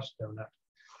of the dust donut.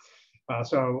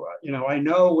 So, you know, I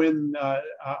know when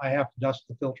I have to dust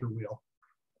the filter wheel.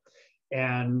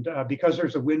 And because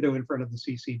there's a window in front of the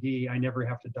CCD, I never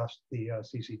have to dust the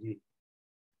CCD.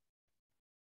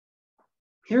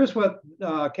 Here's what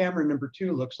camera number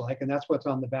 2 looks like, and that's what's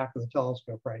on the back of the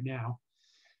telescope right now.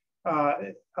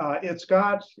 It's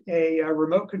got a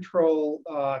remote control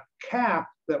cap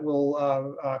that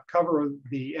will cover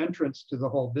the entrance to the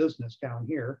whole business down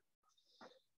here.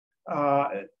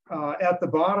 At the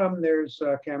bottom, there's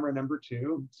camera number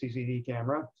 2, CCD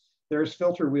camera. There's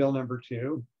filter wheel number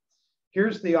 2.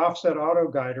 Here's the offset auto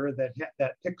guider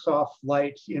that picks off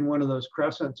light in one of those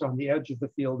crescents on the edge of the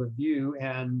field of view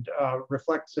and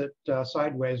reflects it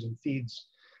sideways and feeds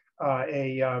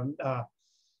a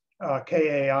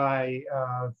KAI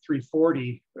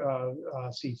 340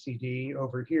 CCD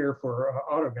over here for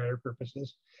auto guider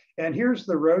purposes. And here's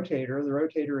the rotator. The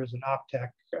rotator is an Optec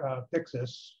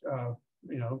Pixis,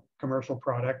 you know, commercial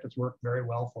product. It's worked very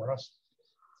well for us.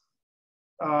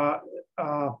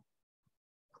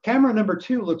 Camera number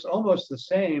 2 looks almost the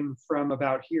same from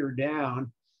about here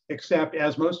down, except,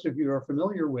 as most of you are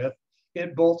familiar with,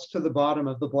 it bolts to the bottom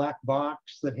of the black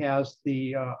box that has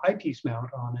the eyepiece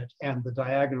mount on it and the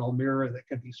diagonal mirror that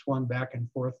can be swung back and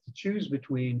forth to choose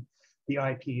between the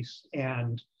eyepiece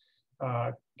and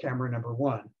camera number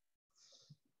 1.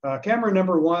 Camera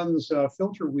number 1's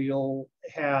filter wheel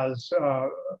has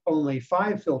only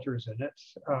 5 filters in it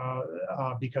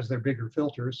because they're bigger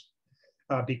filters.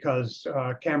 Because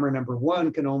camera number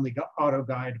 1 can only auto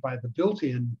guide by the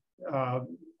built-in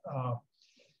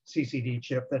CCD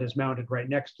chip that is mounted right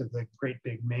next to the great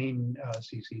big main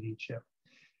CCD chip.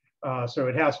 So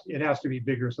it has to be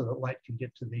bigger so that light can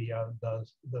get to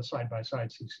the side-by-side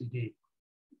CCD.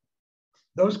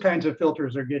 Those kinds of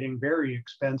filters are getting very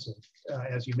expensive,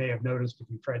 as you may have noticed if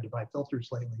you've tried to buy filters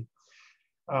lately.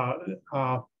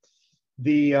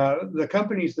 The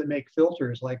companies that make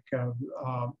filters like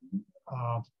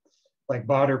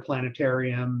Bader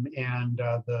Planetarium and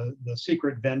the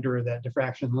secret vendor that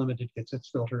Diffraction Limited gets its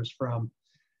filters from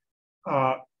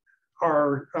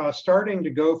are starting to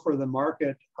go for the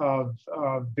market of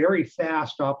very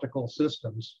fast optical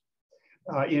systems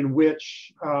in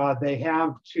which they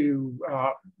have to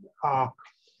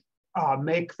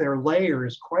make their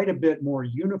layers quite a bit more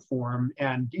uniform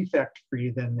and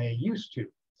defect-free than they used to.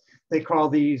 They call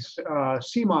these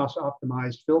CMOS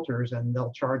optimized filters, and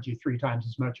they'll charge you 3 times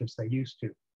as much as they used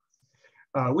to.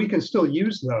 We can still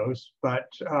use those, but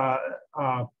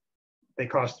they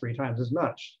cost 3 times as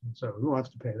much. So who wants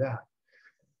to pay that?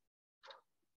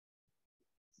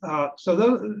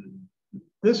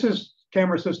 This is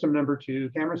camera system number 2.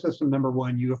 Camera system number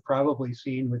 1, you have probably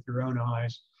seen with your own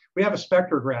eyes. We have a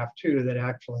spectrograph too that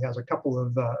actually has a couple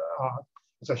of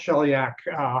it's a Shellyak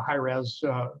high-res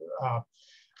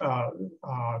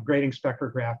grading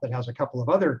spectrograph that has a couple of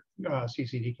other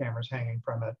CCD cameras hanging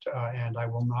from it, and I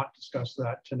will not discuss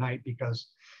that tonight because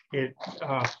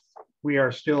we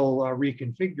are still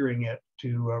reconfiguring it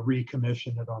to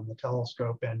recommission it on the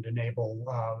telescope and enable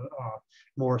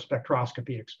more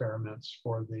spectroscopy experiments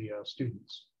for the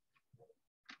students.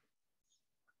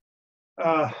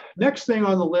 Next thing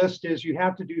on the list is you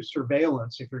have to do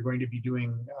surveillance if you're going to be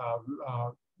doing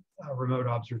remote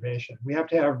observation. We have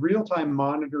to have real-time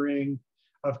monitoring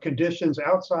of conditions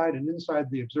outside and inside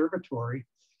the observatory.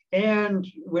 And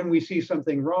when we see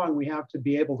something wrong, we have to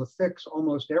be able to fix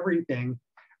almost everything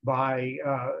by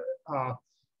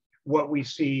what we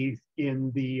see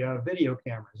in the video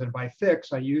cameras. And by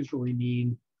fix, I usually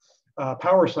mean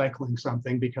power cycling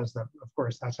something, because of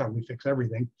course that's how we fix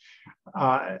everything.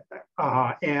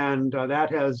 And that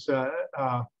has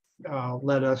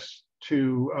led us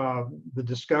to the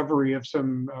discovery of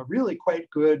some really quite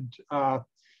good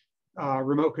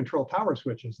remote control power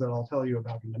switches that I'll tell you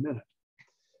about in a minute.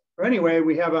 But anyway,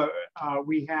 we have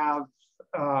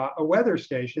a weather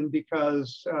station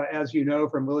because, as you know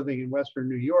from living in Western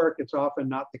New York, it's often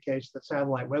not the case that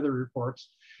satellite weather reports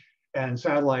and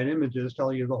satellite images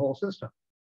tell you the whole system.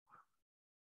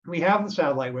 We have the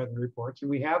satellite weather reports and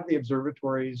we have the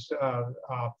observatory's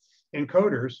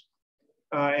encoders,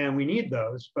 and we need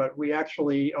those, but we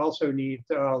actually also need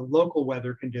local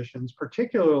weather conditions,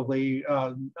 particularly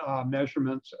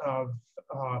measurements of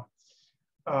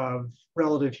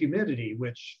relative humidity,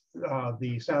 which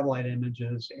the satellite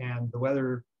images and the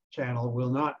weather channel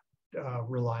will not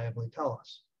reliably tell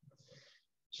us.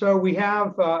 So we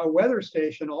have a weather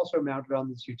station also mounted on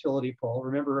this utility pole.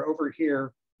 Remember over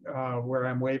here where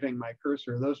I'm waving my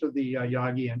cursor, those are the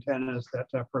Yagi antennas that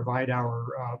provide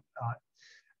our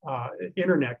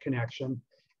internet connection.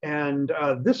 And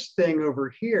this thing over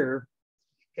here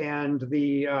and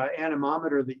the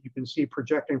anemometer that you can see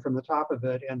projecting from the top of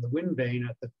it and the wind vane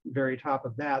at the very top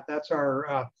of that, that's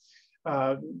our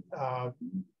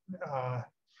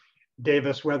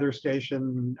Davis weather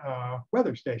station.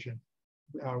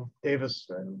 Davis,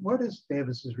 what is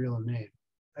Davis's real name?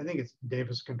 I think it's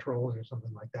Davis Controls or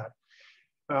something like that.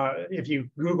 If you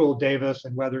Google Davis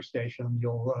and weather station,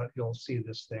 you'll see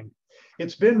this thing.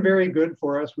 It's been very good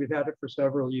for us. We've had it for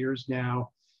several years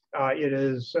now. It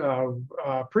is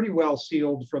pretty well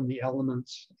sealed from the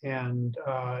elements, and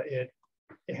it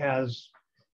has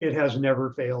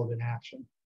never failed in action.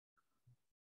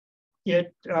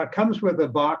 It comes with a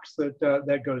box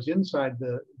that goes inside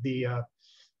the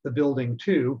building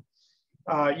too.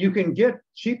 You can get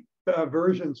cheap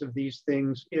versions of these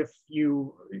things if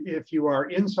you are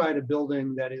inside a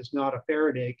building that is not a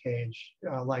Faraday cage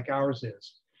like ours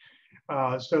is.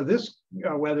 So this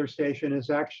weather station is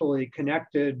actually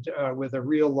connected with a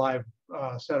real live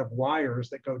set of wires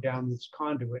that go down this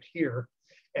conduit here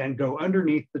and go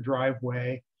underneath the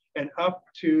driveway and up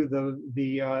to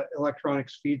the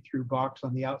electronics feed through box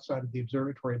on the outside of the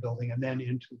observatory building and then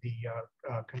into the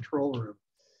control room.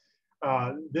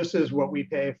 This is what we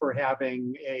pay for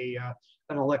having an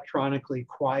electronically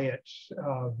quiet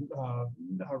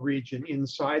region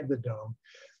inside the dome.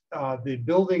 The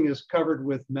building is covered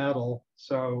with metal,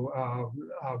 so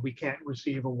we can't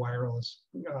receive a wireless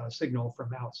signal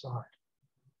from outside.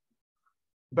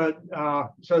 But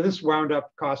so this wound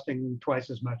up costing twice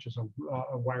as much as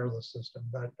a wireless system,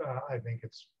 but I think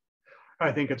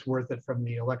it's worth it from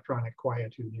the electronic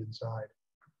quietude inside.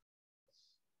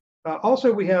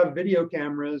 Also, we have video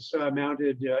cameras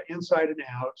mounted inside and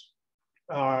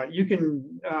out. You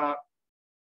can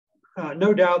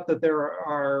no doubt that there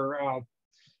are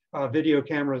video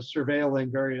cameras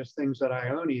surveilling various things at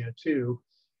Ionia too.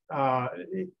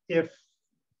 If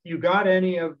you got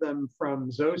any of them from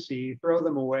Zosi, throw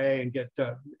them away and get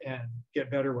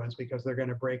better ones, because they're going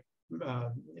to break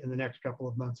in the next couple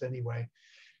of months anyway.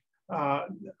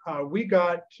 We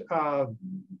got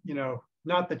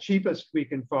not the cheapest we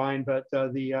can find, but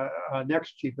the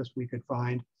next cheapest we could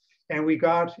find. And we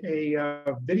got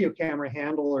a video camera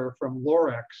handler from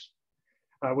Lorex,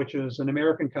 which is an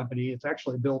American company. It's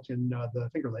actually built in the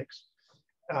Finger Lakes.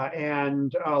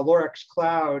 And Lorex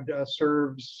Cloud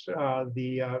serves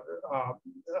the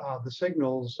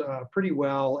signals pretty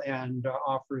well and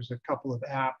offers a couple of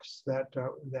apps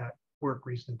that work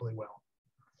reasonably well.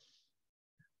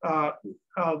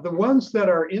 The ones that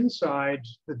are inside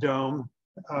the dome,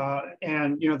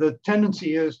 and the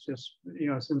tendency is just,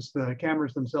 since the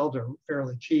cameras themselves are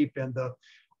fairly cheap and the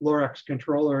Lorex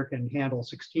controller can handle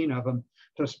 16 of them,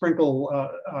 to sprinkle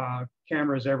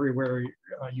cameras everywhere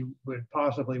you would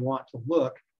possibly want to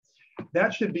look.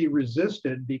 that should be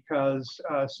resisted because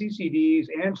CCDs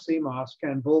and CMOS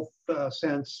can both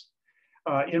sense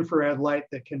infrared light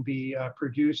that can be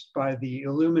produced by the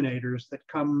illuminators that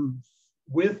come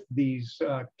with these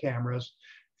cameras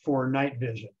for night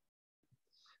vision.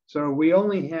 So we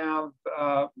only have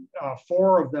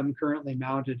 4 of them currently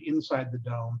mounted inside the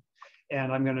dome,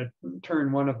 and I'm going to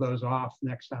turn one of those off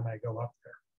next time I go up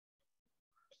there.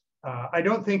 I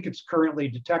don't think it's currently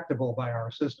detectable by our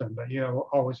system, but you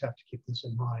always have to keep this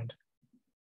in mind.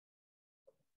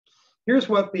 Here's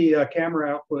what the camera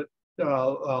output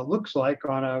looks like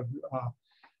on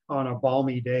a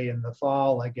balmy day in the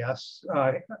fall, I guess.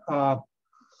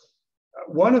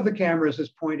 One of the cameras is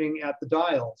pointing at the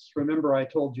dials. Remember, I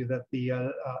told you that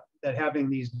that having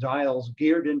these dials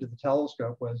geared into the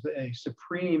telescope was a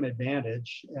supreme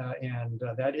advantage, and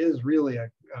that is really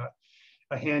a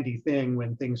handy thing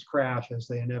when things crash, as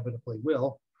they inevitably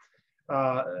will.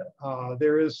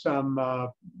 There is some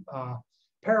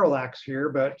parallax here,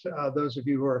 but those of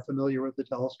you who are familiar with the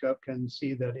telescope can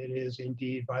see that it is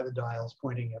indeed by the dials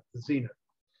pointing at the zenith.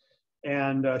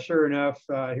 And sure enough,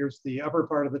 here's the upper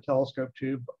part of the telescope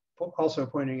tube also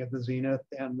pointing at the zenith,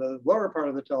 and the lower part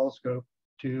of the telescope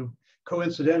tube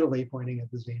coincidentally pointing at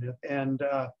the zenith. And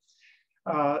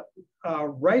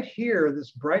right here, this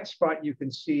bright spot you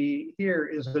can see here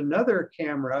is another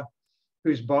camera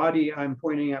whose body I'm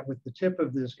pointing at with the tip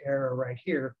of this arrow right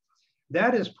here.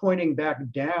 That is pointing back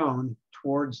down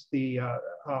towards the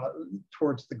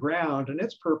ground, and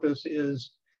its purpose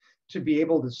is to be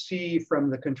able to see from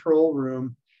the control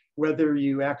room whether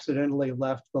you accidentally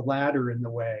left the ladder in the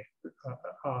way,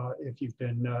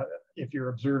 if you're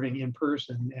observing in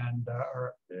person and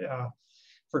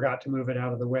forgot to move it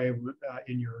out of the way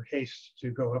in your haste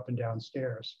to go up and down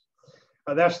stairs.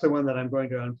 That's the one that I'm going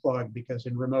to unplug, because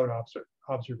in remote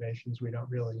observations we don't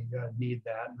really need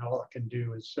that, and all it can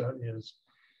do is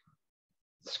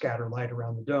scatter light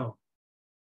around the dome.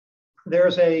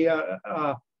 There's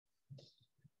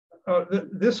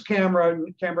this camera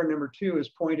number 2 is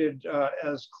pointed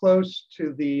as close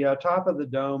to the top of the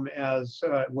dome as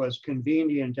was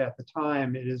convenient at the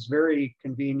time. It is very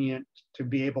convenient to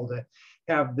be able to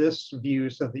have this view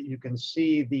so that you can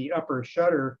see the upper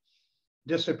shutter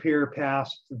disappear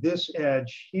past this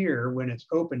edge here when it's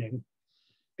opening,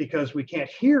 because we can't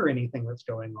hear anything that's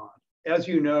going on. As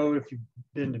you know, if you've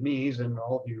been to Mees, and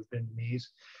all of you have been to Mees,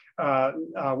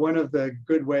 one of the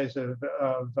good ways of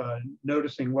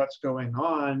noticing what's going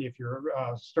on if you're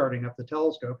starting up the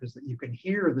telescope is that you can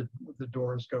hear the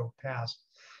doors go past.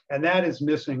 And that is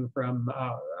missing from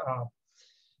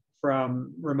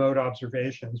remote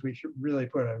observations. We should really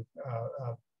put a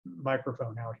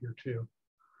microphone out here too.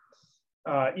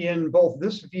 In both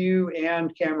this view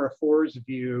and camera 4's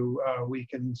view, we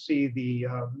can see the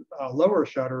lower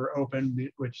shutter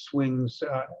open, which swings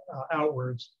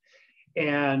outwards.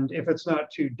 And if it's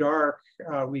not too dark,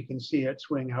 we can see it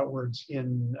swing outwards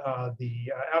in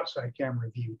the outside camera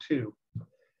view too.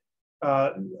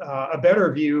 A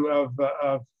better view of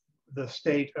the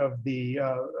state of the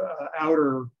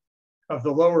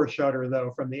lower shutter,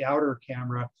 though, from the outer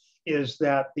camera, is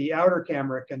that the outer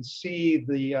camera can see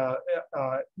the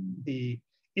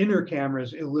inner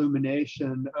camera's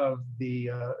illumination of the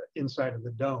inside of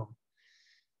the dome,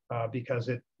 because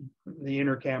the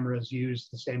inner cameras use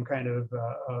the same kind of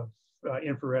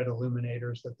infrared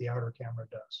illuminators that the outer camera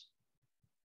does.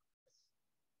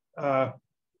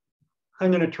 I'm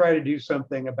going to try to do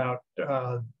something about,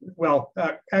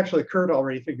 actually Kurt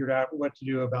already figured out what to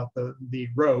do about the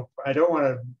rope. I don't want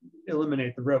to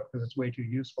eliminate the rope because it's way too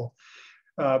useful.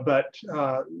 But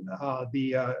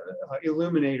the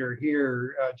illuminator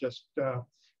here just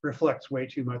reflects way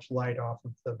too much light off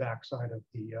of the back side of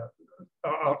the,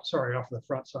 off the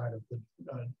front side of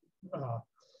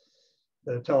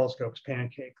the telescope's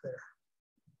pancake there.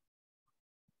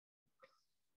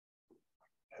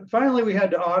 Finally, we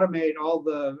had to automate all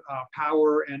the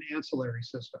power and ancillary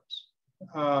systems.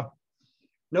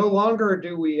 No longer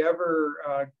do we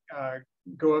ever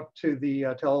go up to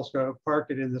the telescope, park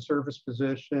it in the service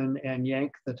position, and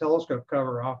yank the telescope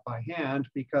cover off by hand,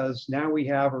 because now we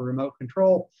have a remote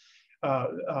control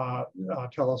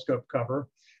telescope cover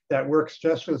that works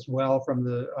just as well from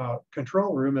the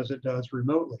control room as it does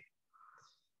remotely.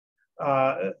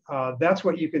 That's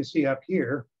what you can see up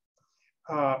here.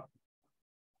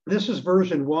 This is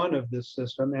version 1 of this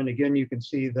system. And again, you can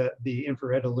see that the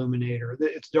infrared illuminator,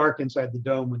 it's dark inside the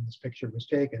dome when this picture was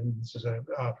taken. This is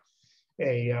a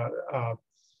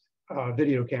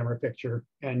video camera picture.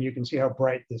 And you can see how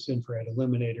bright this infrared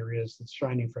illuminator is that's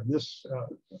shining from this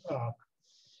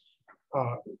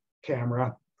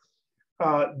camera.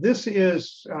 This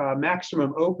is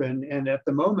maximum open, and at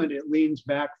the moment it leans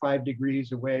back 5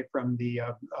 degrees away from the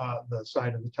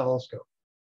side of the telescope.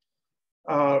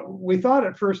 We thought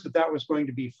at first that that was going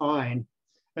to be fine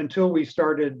until we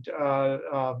started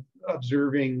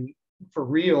observing for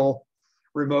real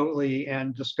remotely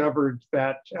and discovered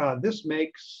that this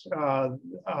makes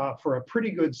for a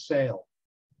pretty good sail.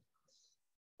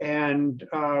 And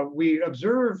we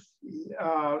observe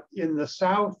in the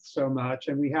south so much,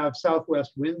 and we have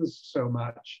southwest winds so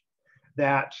much,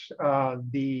 that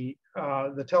the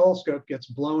telescope gets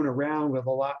blown around with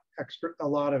a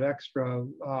lot of extra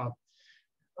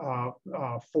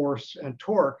force and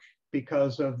torque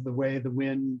because of the way the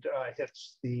wind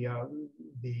hits the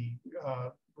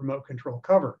remote control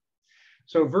cover.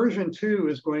 So version 2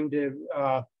 is going to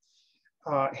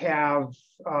have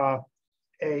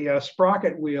a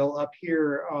sprocket wheel up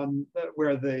here on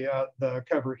where the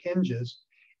cover hinges,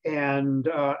 and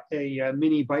a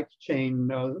mini bike chain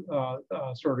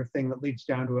sort of thing that leads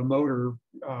down to a motor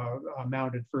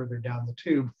mounted further down the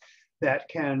tube that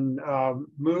can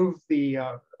move the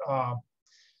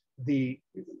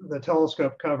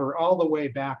telescope cover all the way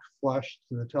back flush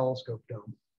to the telescope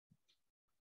dome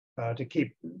to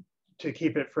keep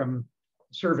it from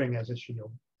serving as a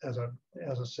shield, as a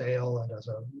sail, and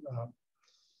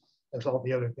as all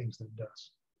the other things that it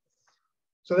does.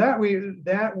 So that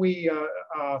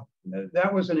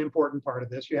was an important part of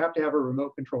this. You have to have a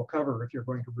remote control cover if you're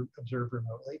going to observe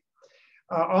remotely.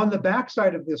 On the back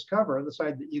side of this cover, the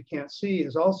side that you can't see,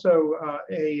 is also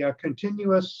a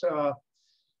continuous,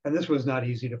 and this was not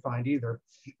easy to find either,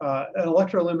 an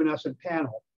electroluminescent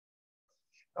panel.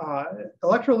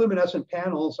 Electroluminescent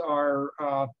panels are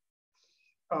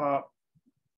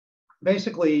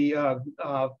basically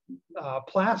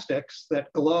plastics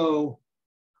that glow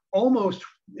almost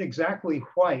exactly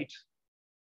white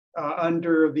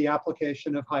under the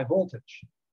application of high voltage.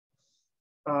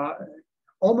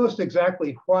 Almost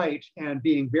exactly white and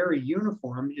being very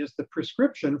uniform is the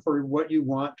prescription for what you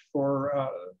want for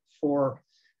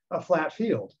a flat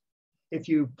field. If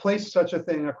you place such a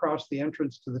thing across the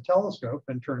entrance to the telescope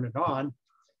and turn it on,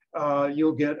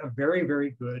 you'll get a very,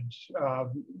 very good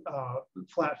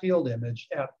flat field image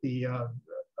at the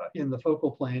in the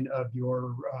focal plane of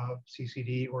your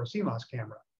CCD or CMOS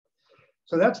camera.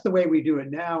 So that's the way we do it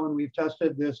now, and we've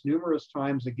tested this numerous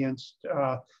times against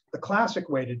the classic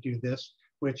way to do this,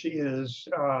 which is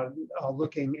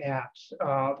looking at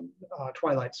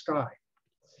twilight sky.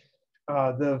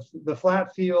 The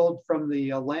flat field from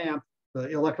the lamp, the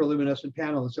electroluminescent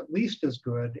panel, is at least as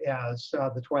good as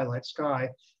the twilight sky,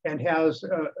 and has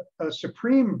a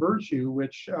supreme virtue,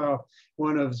 which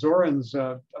one of Zoran's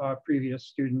previous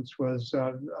students was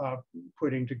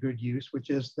putting to good use, which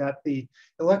is that the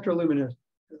electroluminescent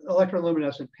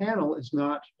panel is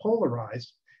not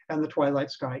polarized, and the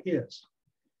twilight sky is.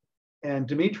 And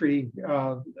Dmitry,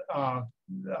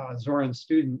 Zoran's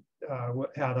student,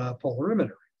 had a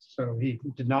polarimeter, so he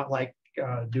did not like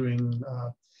doing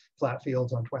flat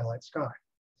fields on twilight sky.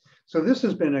 So this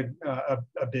has been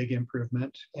a big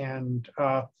improvement, and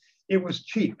it was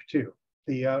cheap too.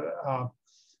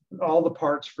 All the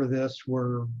parts for this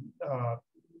were,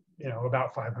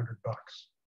 about $500,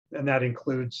 and that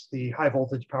includes the high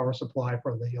voltage power supply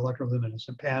for the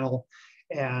electroluminescent panel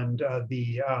and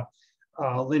the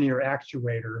linear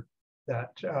actuator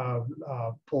that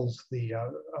pulls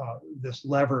this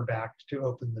lever back to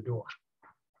open the door.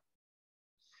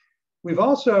 We've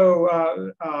also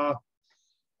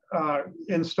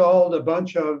installed a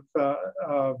bunch of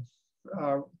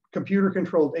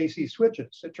computer-controlled AC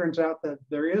switches. It turns out that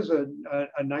there is a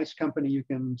nice company you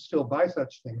can still buy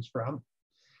such things from.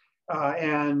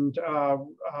 I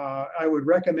would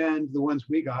recommend the ones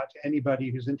we got to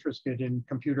anybody who's interested in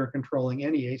computer controlling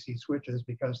any AC switches,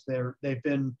 because they've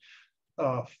been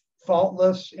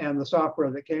faultless, and the software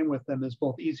that came with them is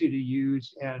both easy to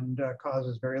use and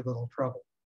causes very little trouble.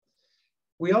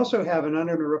 We also have an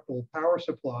uninterruptible power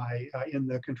supply in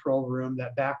the control room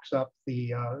that backs up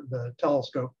the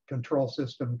telescope control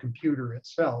system computer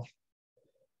itself.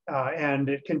 And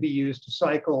it can be used to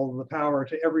cycle the power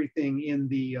to everything in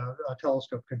the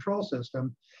telescope control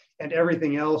system, and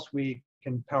everything else we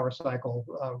can power cycle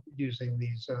using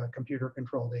these computer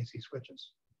controlled AC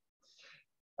switches.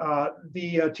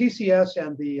 The TCS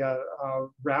and the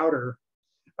router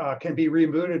can be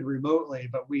rebooted remotely,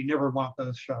 but we never want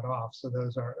those shut off. So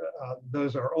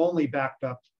those are only backed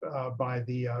up by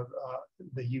the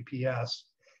UPS.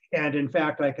 And in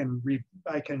fact, I can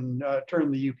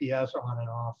turn the UPS on and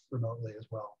off remotely as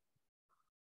well.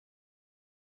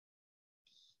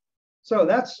 So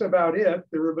that's about it.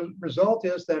 The result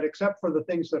is that except for the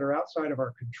things that are outside of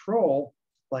our control,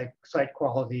 like site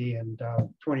quality and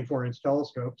 24-inch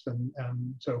telescopes and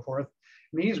so forth,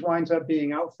 Mees winds up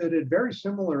being outfitted very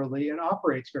similarly and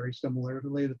operates very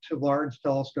similarly to large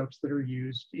telescopes that are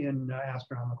used in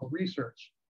astronomical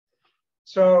research.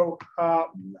 So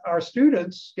our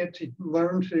students get to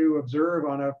learn to observe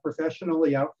on a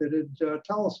professionally outfitted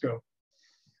telescope.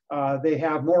 They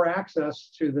have more access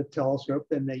to the telescope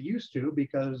than they used to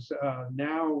because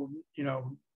now,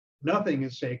 nothing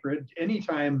is sacred.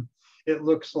 Anytime it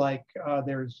looks like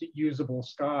there's usable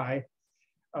sky,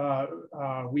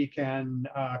 we can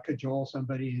cajole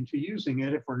somebody into using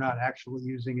it if we're not actually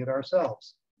using it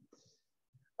ourselves.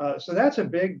 So that's a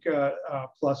big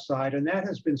plus side, and that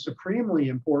has been supremely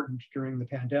important during the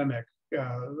pandemic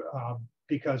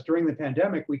because during the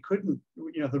pandemic, we couldn't,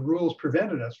 the rules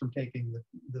prevented us from taking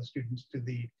the students to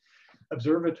the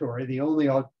observatory. The only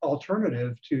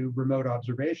alternative to remote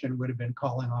observation would have been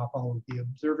calling off all of the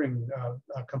observing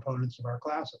components of our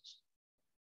classes.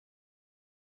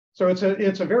 So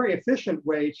it's a very efficient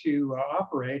way to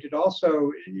operate. It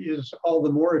also is all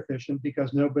the more efficient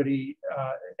because nobody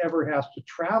ever has to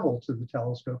travel to the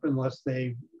telescope unless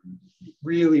they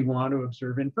really want to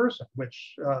observe in person,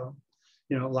 which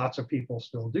lots of people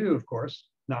still do, of course.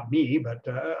 Not me, but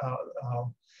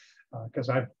because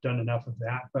I've done enough of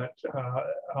that. But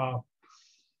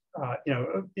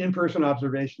in-person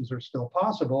observations are still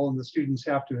possible, and the students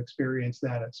have to experience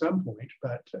that at some point.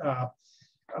 But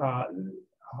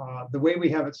the way we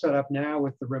have it set up now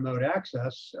with the remote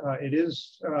access,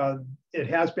 it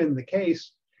has been the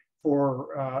case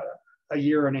for a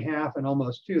year and a half and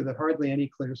almost two that hardly any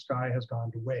clear sky has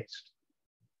gone to waste.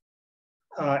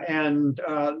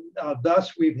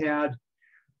 Thus we've had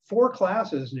 4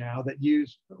 classes now that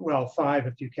use, well, 5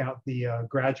 if you count the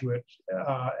graduate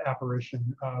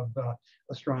apparition of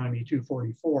Astronomy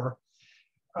 244.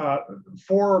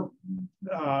 4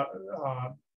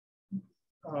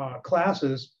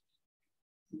 classes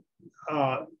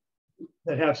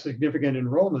that have significant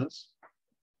enrollments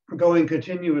going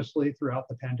continuously throughout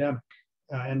the pandemic.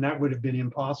 And that would have been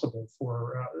impossible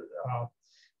for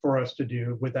us to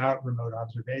do without remote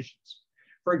observations.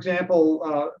 For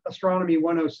example, Astronomy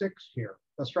 106 here.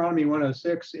 Astronomy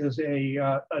 106 is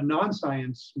a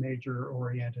non-science major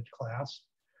oriented class.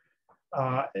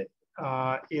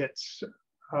 It's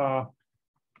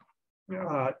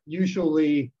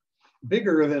usually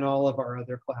bigger than all of our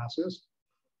other classes.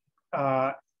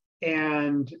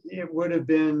 And it would have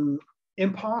been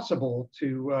impossible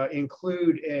to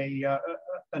include an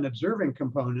observing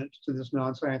component to this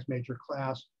non-science major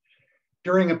class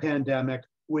during a pandemic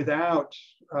without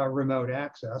remote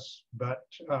access. But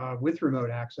with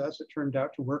remote access, it turned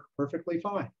out to work perfectly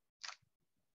fine.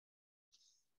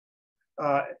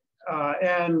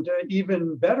 And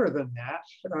even better than that,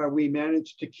 we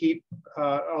managed to keep,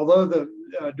 although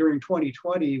during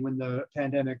 2020, when the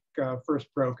pandemic first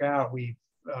broke out, we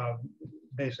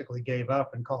basically gave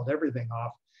up and called everything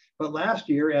off. But last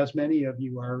year, as many of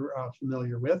you are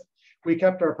familiar with, we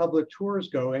kept our public tours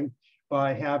going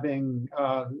by having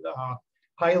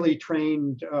highly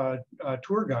trained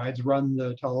tour guides run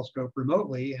the telescope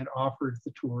remotely and offered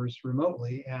the tours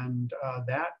remotely. And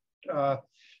that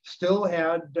still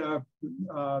had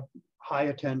high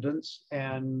attendance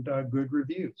and good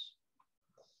reviews.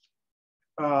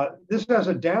 This has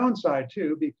a downside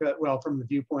too, because, well, from the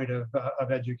viewpoint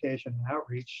of education and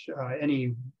outreach,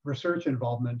 any research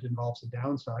involvement involves a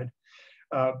downside.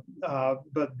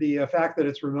 But the fact that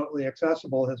it's remotely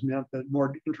accessible has meant that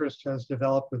more interest has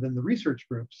developed within the research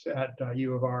groups at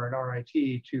U of R and RIT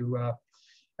to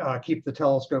keep the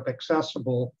telescope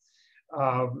accessible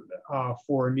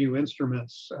for new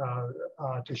instruments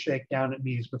to shake down at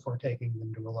Mees before taking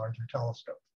them to a larger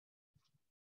telescope.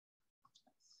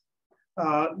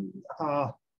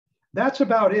 That's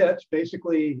about it.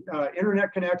 Basically,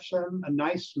 internet connection, a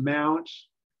nice mount,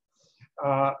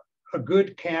 a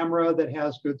good camera that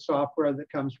has good software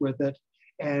that comes with it,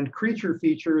 and creature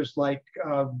features like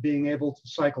being able to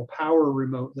cycle power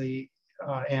remotely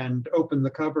and open the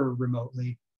cover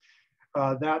remotely.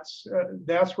 That's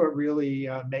what really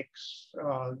makes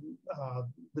the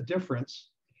difference.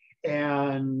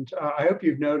 And I hope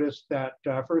you've noticed that,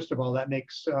 first of all, that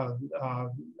makes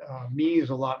Mees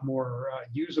a lot more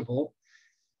usable.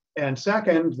 And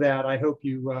second, that I hope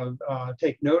you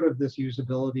take note of this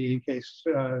usability in case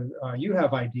you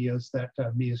have ideas that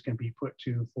Mees can be put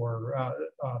to for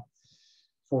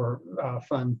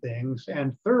fun things.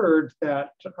 And third,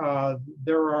 that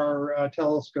there are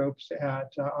telescopes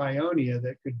at Ionia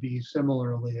that could be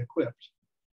similarly equipped.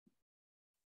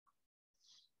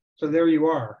 So there you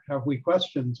are. Have we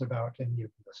questions about any of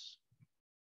this?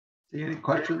 Any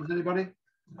questions, anybody?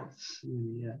 Let's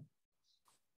see. Yeah.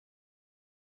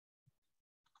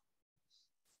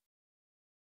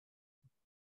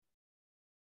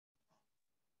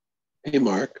 Hey,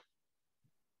 Mark.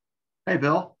 Hey,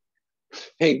 Bill.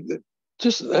 Hey,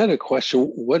 just I had a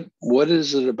question. What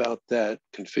is it about that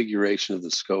configuration of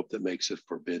the scope that makes it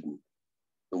forbidden?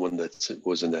 The one that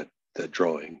was in that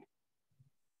drawing.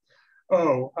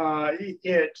 Oh,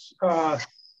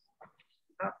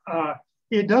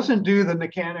 it doesn't do the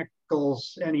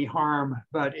mechanicals any harm,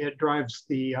 but it drives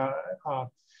the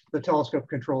telescope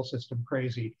control system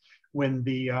crazy when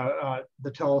the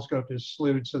telescope is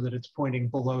slewed so that it's pointing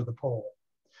below the pole.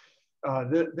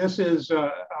 This is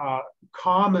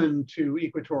common to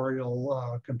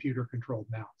equatorial computer-controlled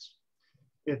mounts.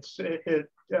 It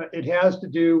has to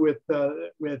do with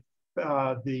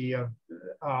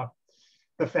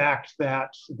the fact that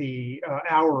the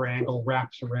hour angle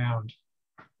wraps around,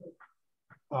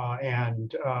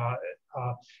 and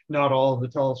not all of the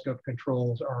telescope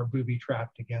controls are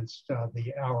booby-trapped against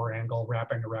the hour angle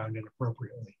wrapping around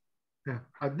inappropriately. Yeah,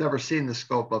 I've never seen the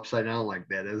scope upside down like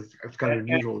that. It's kind of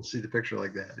unusual to see the picture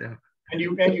like that. Yeah, and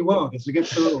you won't. It's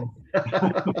against the rule.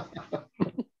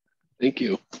 Thank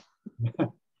you.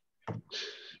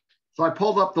 So I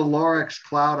pulled up the Lorex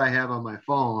cloud I have on my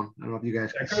phone. I don't know if you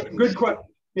guys can see good question.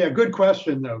 Yeah, good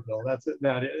question though, Bill.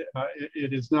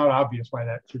 It is not obvious why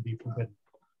that should be forbidden.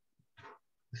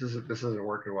 This isn't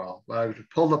working well. But I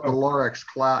pulled up the Lorex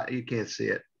cloud. You can't see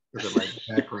it because of my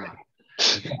background.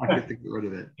 I get to get rid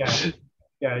of it. Yeah.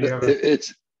 You have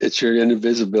it's your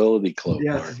invisibility cloak.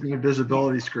 Yes, it's my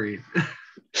invisibility screen.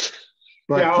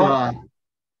 But all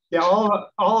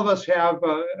of us have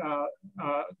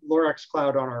Lorex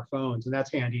Cloud on our phones, and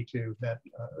that's handy too. That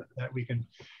we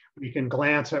can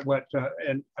glance at what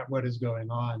is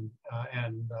going on,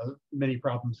 and many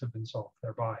problems have been solved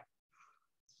thereby.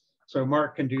 So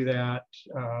Mark can do that.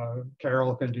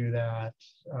 Carol can do that.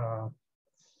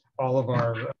 All of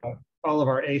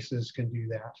our ACEs can do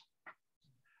that.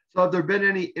 So have there been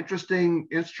any interesting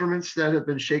instruments that have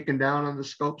been shaken down on the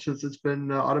scope since it's been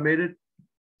automated?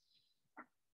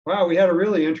 Wow, we had a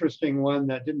really interesting one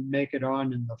that didn't make it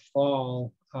on in the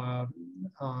fall.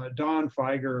 Don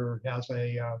Feiger has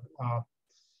a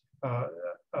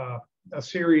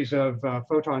series of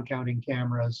photon counting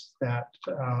cameras that,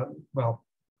 well,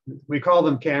 we call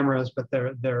them cameras, but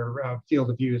their field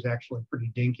of view is actually pretty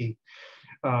dinky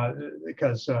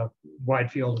because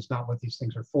wide field is not what these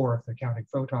things are for if they're counting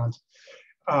photons.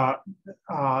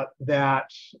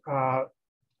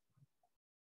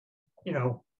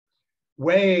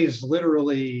 Weighs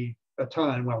literally a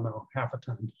ton, well, no, half a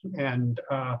ton. And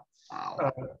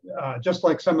just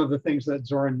like some of the things that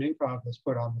Zoran Minkov has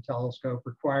put on the telescope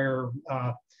require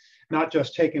not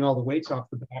just taking all the weights off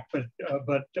the back,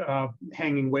 but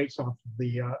hanging weights off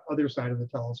the other side of the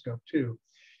telescope too.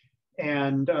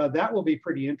 And that will be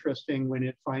pretty interesting when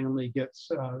it finally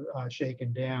gets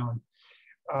shaken down.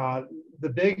 The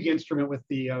big instrument with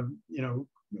the,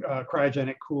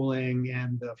 cryogenic cooling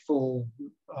and the full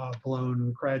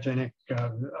blown cryogenic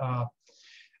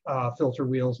filter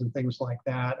wheels and things like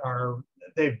that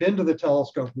they've been to the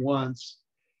telescope once,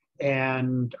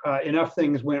 and enough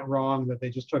things went wrong that they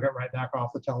just took it right back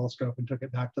off the telescope and took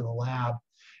it back to the lab.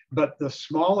 But the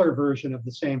smaller version of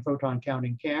the same photon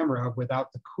counting camera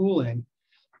without the cooling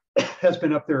has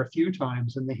been up there a few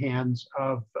times in the hands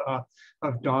of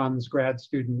Don's grad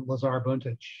student, Lazar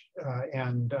Buntic.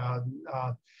 And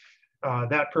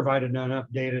that provided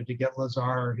enough data to get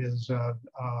Lazar his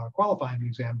qualifying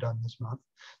exam done this month.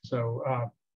 So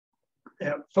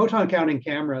photon counting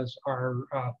cameras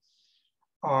are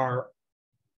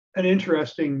an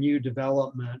interesting new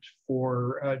development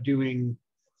for doing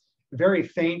very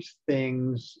faint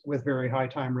things with very high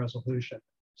time resolution.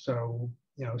 So,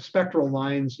 spectral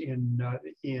lines in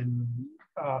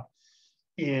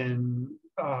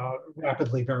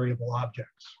rapidly variable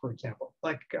objects, for example,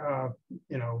 like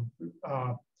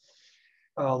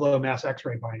low mass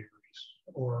X-ray binaries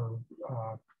or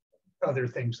other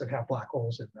things that have black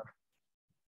holes in them.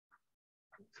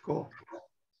 That's cool.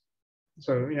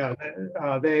 So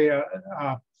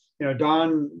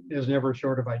Don is never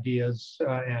short of ideas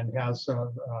and has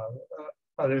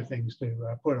other things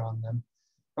to put on them,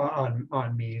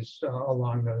 on Mees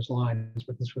along those lines,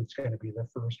 but this one's going to be the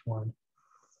first one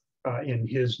in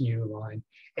his new line.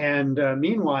 And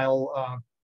meanwhile,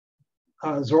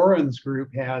 Zoran's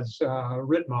group has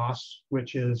RITMOS,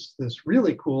 which is this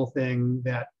really cool thing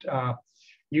that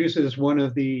uses one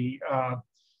of the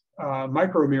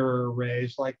micromirror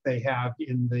arrays like they have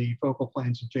in the focal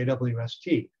planes of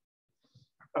JWST.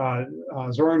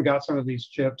 Zoran got some of these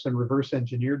chips and reverse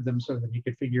engineered them so that he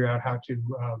could figure out how to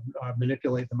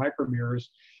manipulate the micromirrors,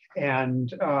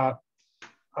 and taught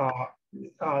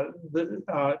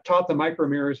the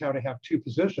micromirrors how to have two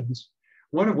positions,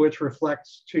 one of which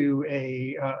reflects to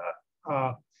a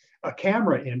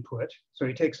camera input. So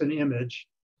he takes an image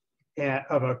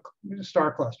of a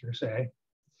star cluster, say,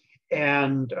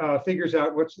 and figures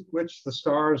out which the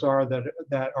stars are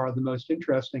that are the most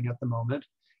interesting at the moment,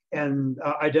 and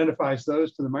identifies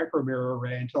those to the micromirror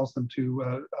array and tells them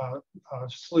to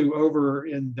slew over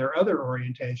in their other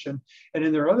orientation. And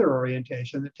in their other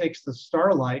orientation, it takes the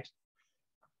starlight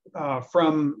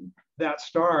from that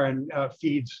star and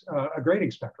feeds a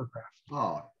grading spectrograph.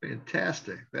 Oh,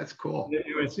 fantastic. That's cool.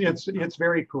 It's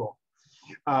very cool.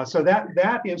 So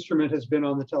that instrument has been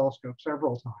on the telescope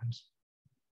several times.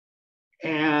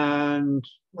 And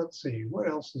let's see, what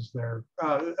else is there?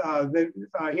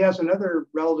 He has another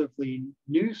relatively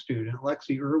new student,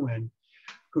 Lexi Irwin,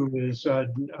 who is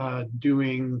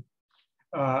doing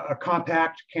a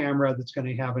compact camera that's going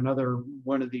to have another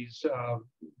one of these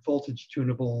voltage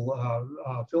tunable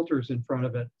filters in front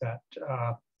of it that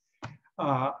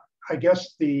I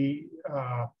guess the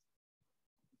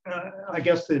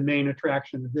main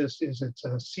attraction of this is it's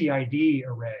a CID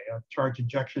array, a charge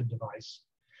injection device,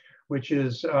 which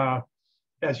is,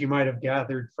 as you might have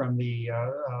gathered from the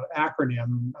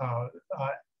acronym,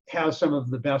 has some of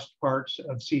the best parts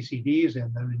of CCDs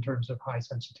in them in terms of high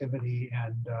sensitivity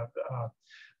and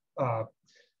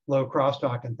low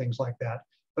crosstalk and things like that.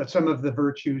 But some of the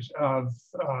virtues of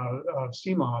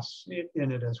CMOS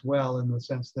in it as well, in the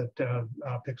sense that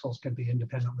pixels can be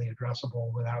independently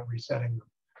addressable without resetting them.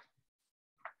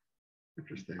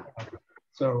 Interesting.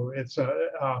 So it's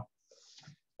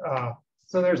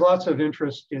so there's lots of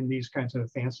interest in these kinds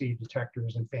of fancy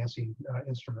detectors and fancy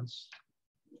instruments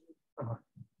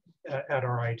at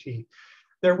RIT.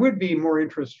 There would be more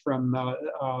interest from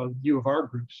U of R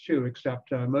groups too,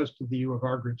 except most of the U of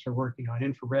R groups are working on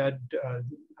infrared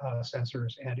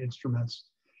sensors and instruments.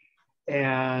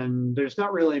 And there's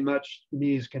not really much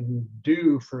Mees can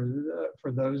do for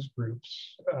those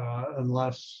groups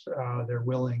unless they're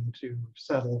willing to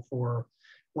settle for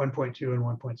 1.2 and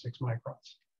 1.6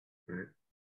 microns. Right.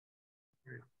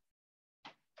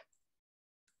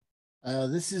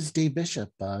 This is Dave Bishop.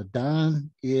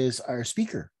 Don is our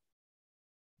speaker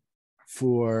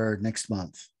for next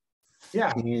month.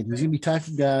 Yeah. And he's going to be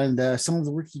talking on some of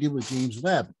the work he did with James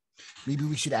Webb. Maybe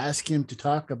we should ask him to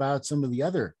talk about some of the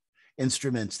other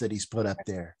instruments that he's put up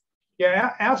there.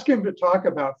 Yeah, ask him to talk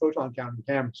about photon counting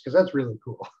cameras, because that's really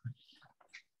cool.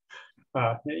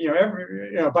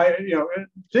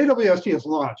 JWST is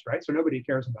launched, right? So nobody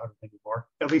cares about it anymore.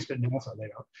 At least at NASA, they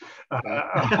don't.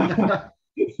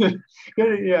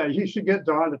 Yeah, you should get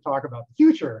Don to talk about the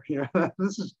future.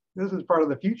 This is part of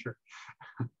the future.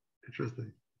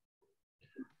 Interesting.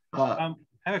 I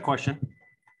have a question.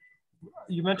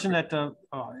 You mentioned that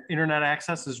internet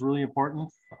access is really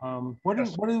important. What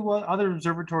do other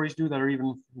observatories do that are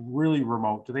even really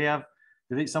remote? Do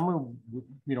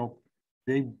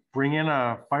they bring in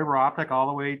a fiber optic all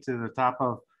the way to the top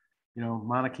of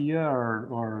Mauna Kea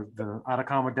or the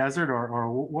Atacama Desert, or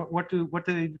what do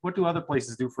other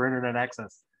places do for internet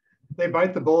access? They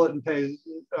bite the bullet and pay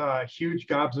huge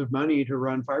gobs of money to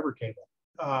run fiber cable.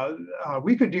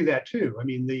 We could do that too. I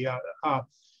mean, the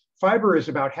fiber is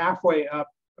about halfway up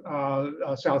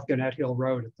South Gannett Hill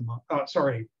Road at the moment.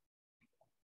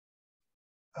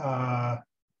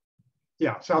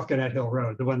 South Gannett Hill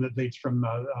Road, the one that leads from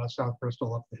South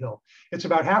Bristol up the hill. It's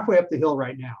about halfway up the hill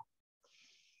right now.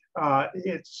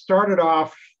 It started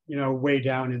off, way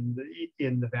down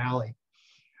in the valley.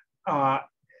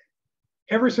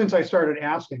 Ever since I started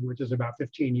asking, which is about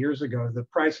 15 years ago, the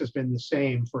price has been the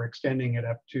same for extending it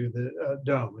up to the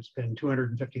dome. It's been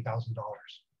 $250,000.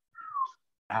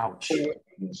 Ouch.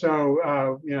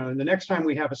 So the next time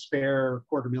we have a spare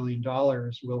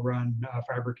 $250,000, we'll run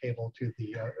fiber cable to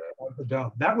the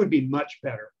dome. That would be much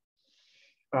better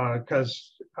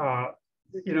because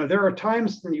there are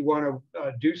times that you want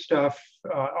to do stuff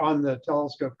on the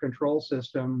telescope control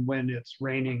system when it's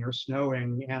raining or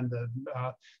snowing and the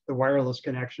wireless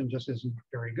connection just isn't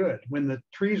very good. When the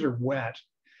trees are wet,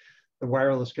 the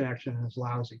wireless connection is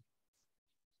lousy.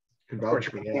 Can vouch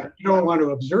for that. You don't want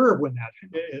to observe when that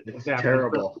is happening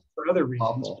terrible for other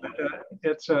reasons. Awful.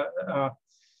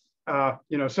 But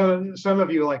some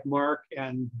of you like Mark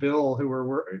and Bill who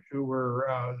were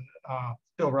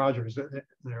Bill Rogers.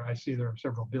 There, I see there are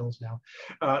several Bills now,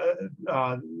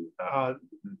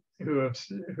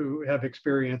 who have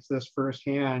experienced this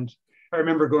firsthand. I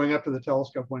remember going up to the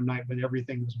telescope one night when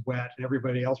everything was wet and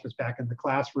everybody else was back in the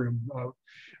classroom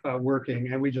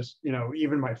working, and we just,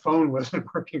 even my phone wasn't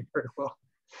working very well.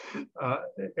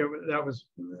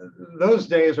 Those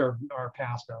days are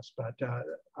past us, but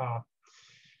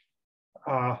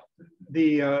a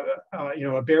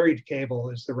buried cable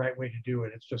is the right way to do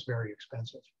it. It's just very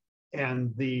expensive,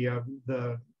 and the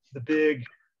big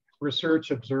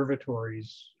research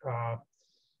observatories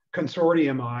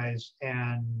consortiumize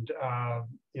and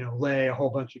lay a whole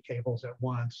bunch of cables at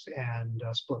once and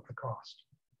split the cost.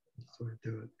 So we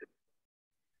do it.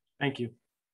 Thank you.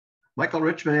 Michael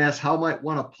Richmond asks, how might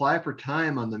one apply for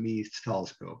time on the Mees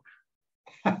Telescope?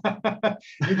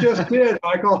 You just did,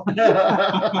 Michael.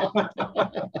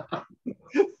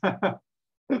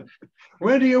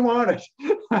 When do you want it?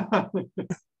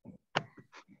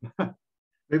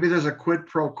 Maybe there's a quid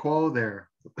pro quo there.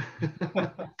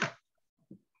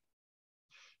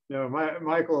 No,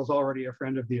 Michael is already a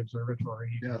friend of the observatory.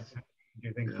 He Yes. can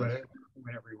do things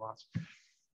whenever he wants.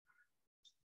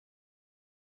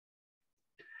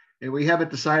 And we haven't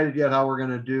decided yet how we're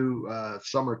going to do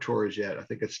summer tours yet. I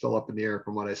think it's still up in the air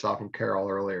from what I saw from Carol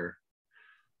earlier.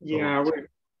 Yeah,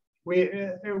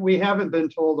 we haven't been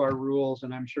told our rules,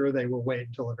 and I'm sure they will wait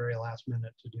until the very last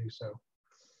minute to do so.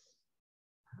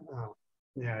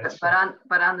 Yeah,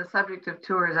 but on the subject of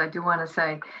tours, I do want to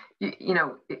say,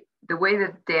 the way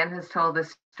that Dan has told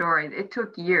this story, it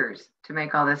took years to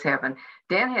make all this happen.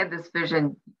 Dan had this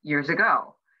vision years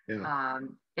ago. Yeah.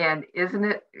 And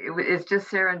it's just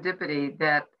serendipity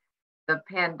that the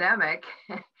pandemic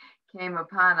came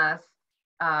upon us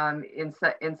in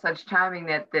such timing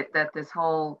that this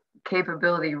whole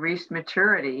capability reached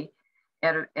maturity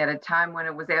at a time when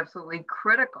it was absolutely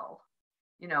critical,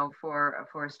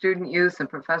 for student use and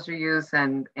professor use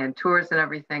and tours and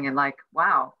everything. And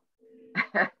wow.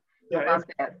 Yeah,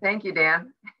 thank you,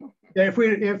 Dan. Yeah, if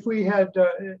we had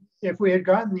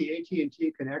gotten the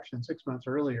AT&T connection 6 months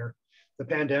earlier, the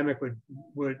pandemic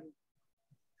would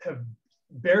have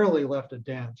barely left a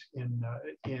dent in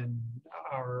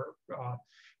our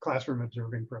classroom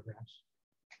observing programs.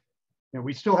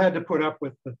 We still had to put up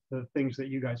with the things that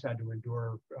you guys had to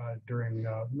endure during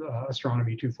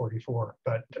Astronomy 244,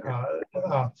 but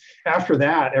after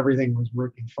that, everything was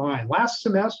working fine. Last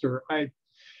semester, I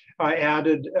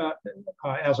added,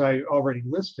 as I already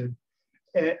listed,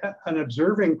 an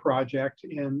observing project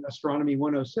in Astronomy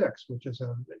 106, which is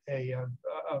a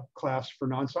class for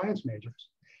non-science majors.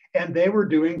 And they were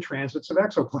doing transits of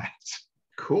exoplanets.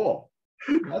 Cool.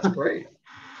 That's great.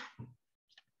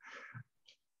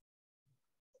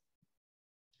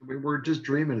 We were just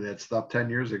dreaming of that stuff 10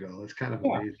 years ago. It's kind of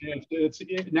amazing.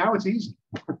 Now it's easy.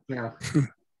 Yeah.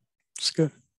 It's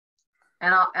good.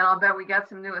 And I'll bet we got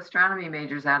some new astronomy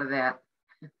majors out of that.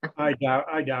 I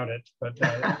doubt it, but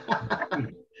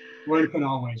one can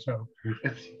always hope.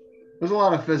 There's a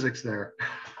lot of physics there.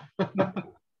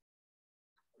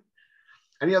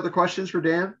 Any other questions for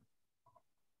Dan?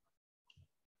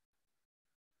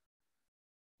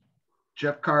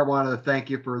 Jeff Carr wanted to thank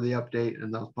you for the update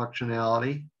and the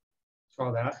functionality.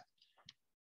 Saw that.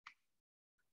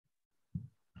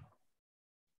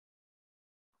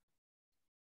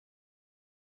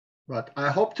 But I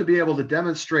hope to be able to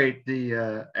demonstrate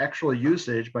the actual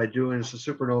usage by doing some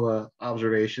supernova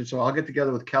observation. So I'll get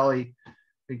together with Kelly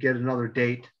and get another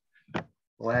date. The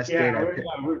last date.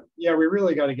 We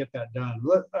really got to get that done.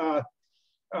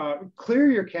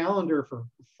 Clear your calendar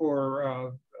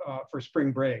for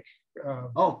spring break.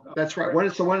 Oh, that's right. When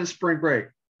is spring break?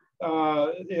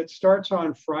 It starts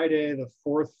on Friday, the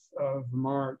 4th of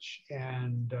March,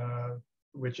 and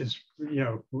which is,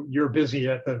 you're busy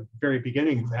at the very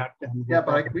beginning of that. And yeah,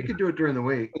 but we could do it during the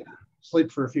week.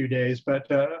 Sleep for a few days, but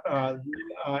the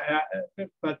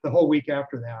whole week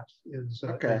after that is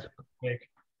okay. Is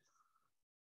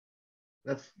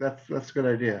that's a good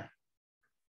idea.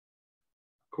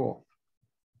 Cool.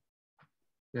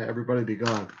 Yeah, everybody be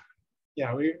gone.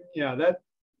 Yeah,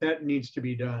 that needs to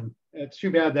be done. It's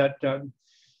too bad that the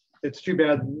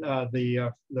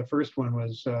first one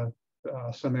was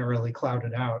summarily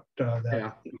clouded out.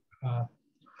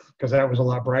 Because that was a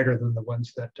lot brighter than the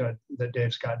ones that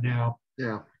Dave's got now.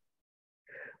 Yeah.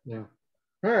 All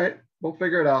right, we'll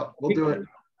figure it out. We'll do it.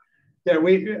 Yeah,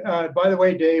 by the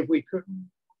way, Dave,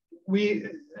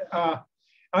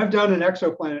 I've done an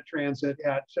exoplanet transit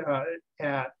at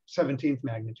 17th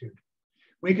magnitude.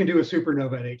 We can do a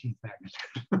supernova at 18th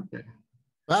magnitude.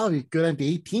 Wow, you're good at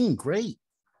 18. Great.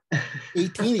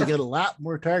 18, you get a lot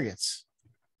more targets.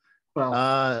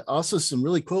 Well, also some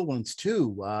really cool ones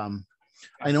too. I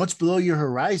know it's below your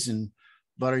horizon,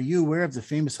 but are you aware of the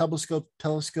famous Hubble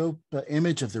telescope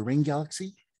image of the ring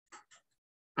galaxy?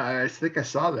 I think I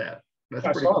saw that. That's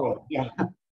I pretty saw cool. it, yeah.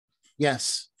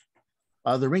 Yes.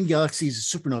 The ring galaxy is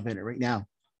a supernova in it right now.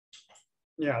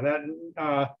 Yeah,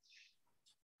 that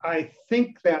I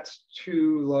think that's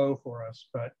too low for us,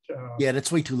 but Yeah,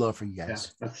 that's way too low for you Yeah,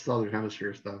 guys. that's Southern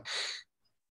Hemisphere stuff.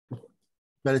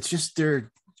 But it's just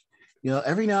they're,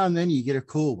 every now and then you get a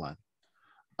cool one.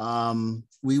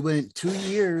 We went 2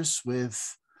 years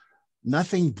with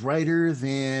nothing brighter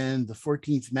than the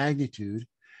 14th magnitude,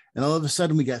 and all of a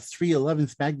sudden we got 3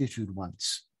 11th magnitude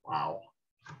ones. Wow.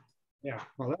 yeah,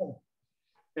 well,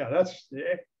 that's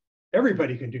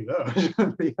everybody can do those.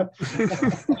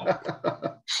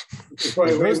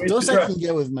 Those I can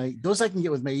get with my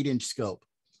 8-inch scope.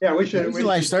 Yeah, we The should. reason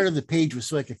why I started the page was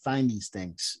so I could find these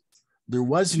things. There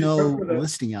was no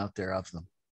listing out there of them.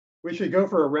 We should go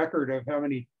for a record of how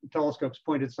many telescopes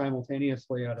pointed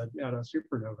simultaneously at a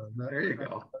supernova. There you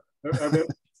go.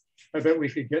 I bet we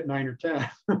could get 9 or 10.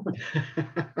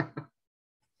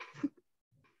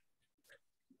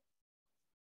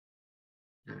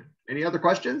 Any other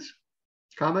questions,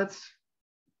 comments?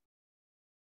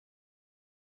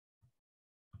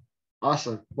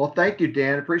 Awesome. Well, thank you,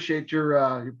 Dan. Appreciate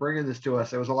your bringing this to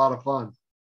us. It was a lot of fun,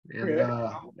 and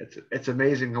it's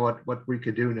amazing what we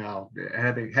could do now.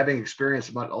 Having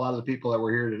experienced what a lot of the people that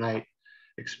were here tonight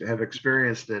have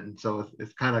experienced it, and so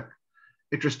it's kind of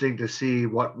interesting to see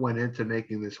what went into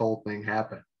making this whole thing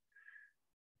happen.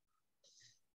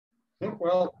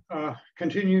 Well,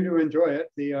 continue to enjoy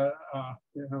it.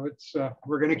 It's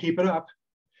we're going to keep it up.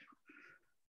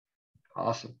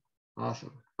 Awesome. All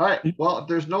right. Well, if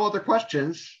there's no other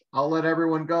questions, I'll let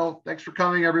everyone go. Thanks for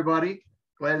coming, everybody.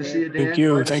 Glad to see you,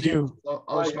 Dan. Thank you.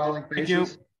 All the smiling faces. Thank you.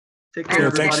 Take care,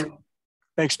 everybody.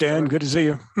 Thanks, Dan. Good to see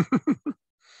you.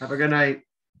 Have a good night.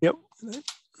 Yep.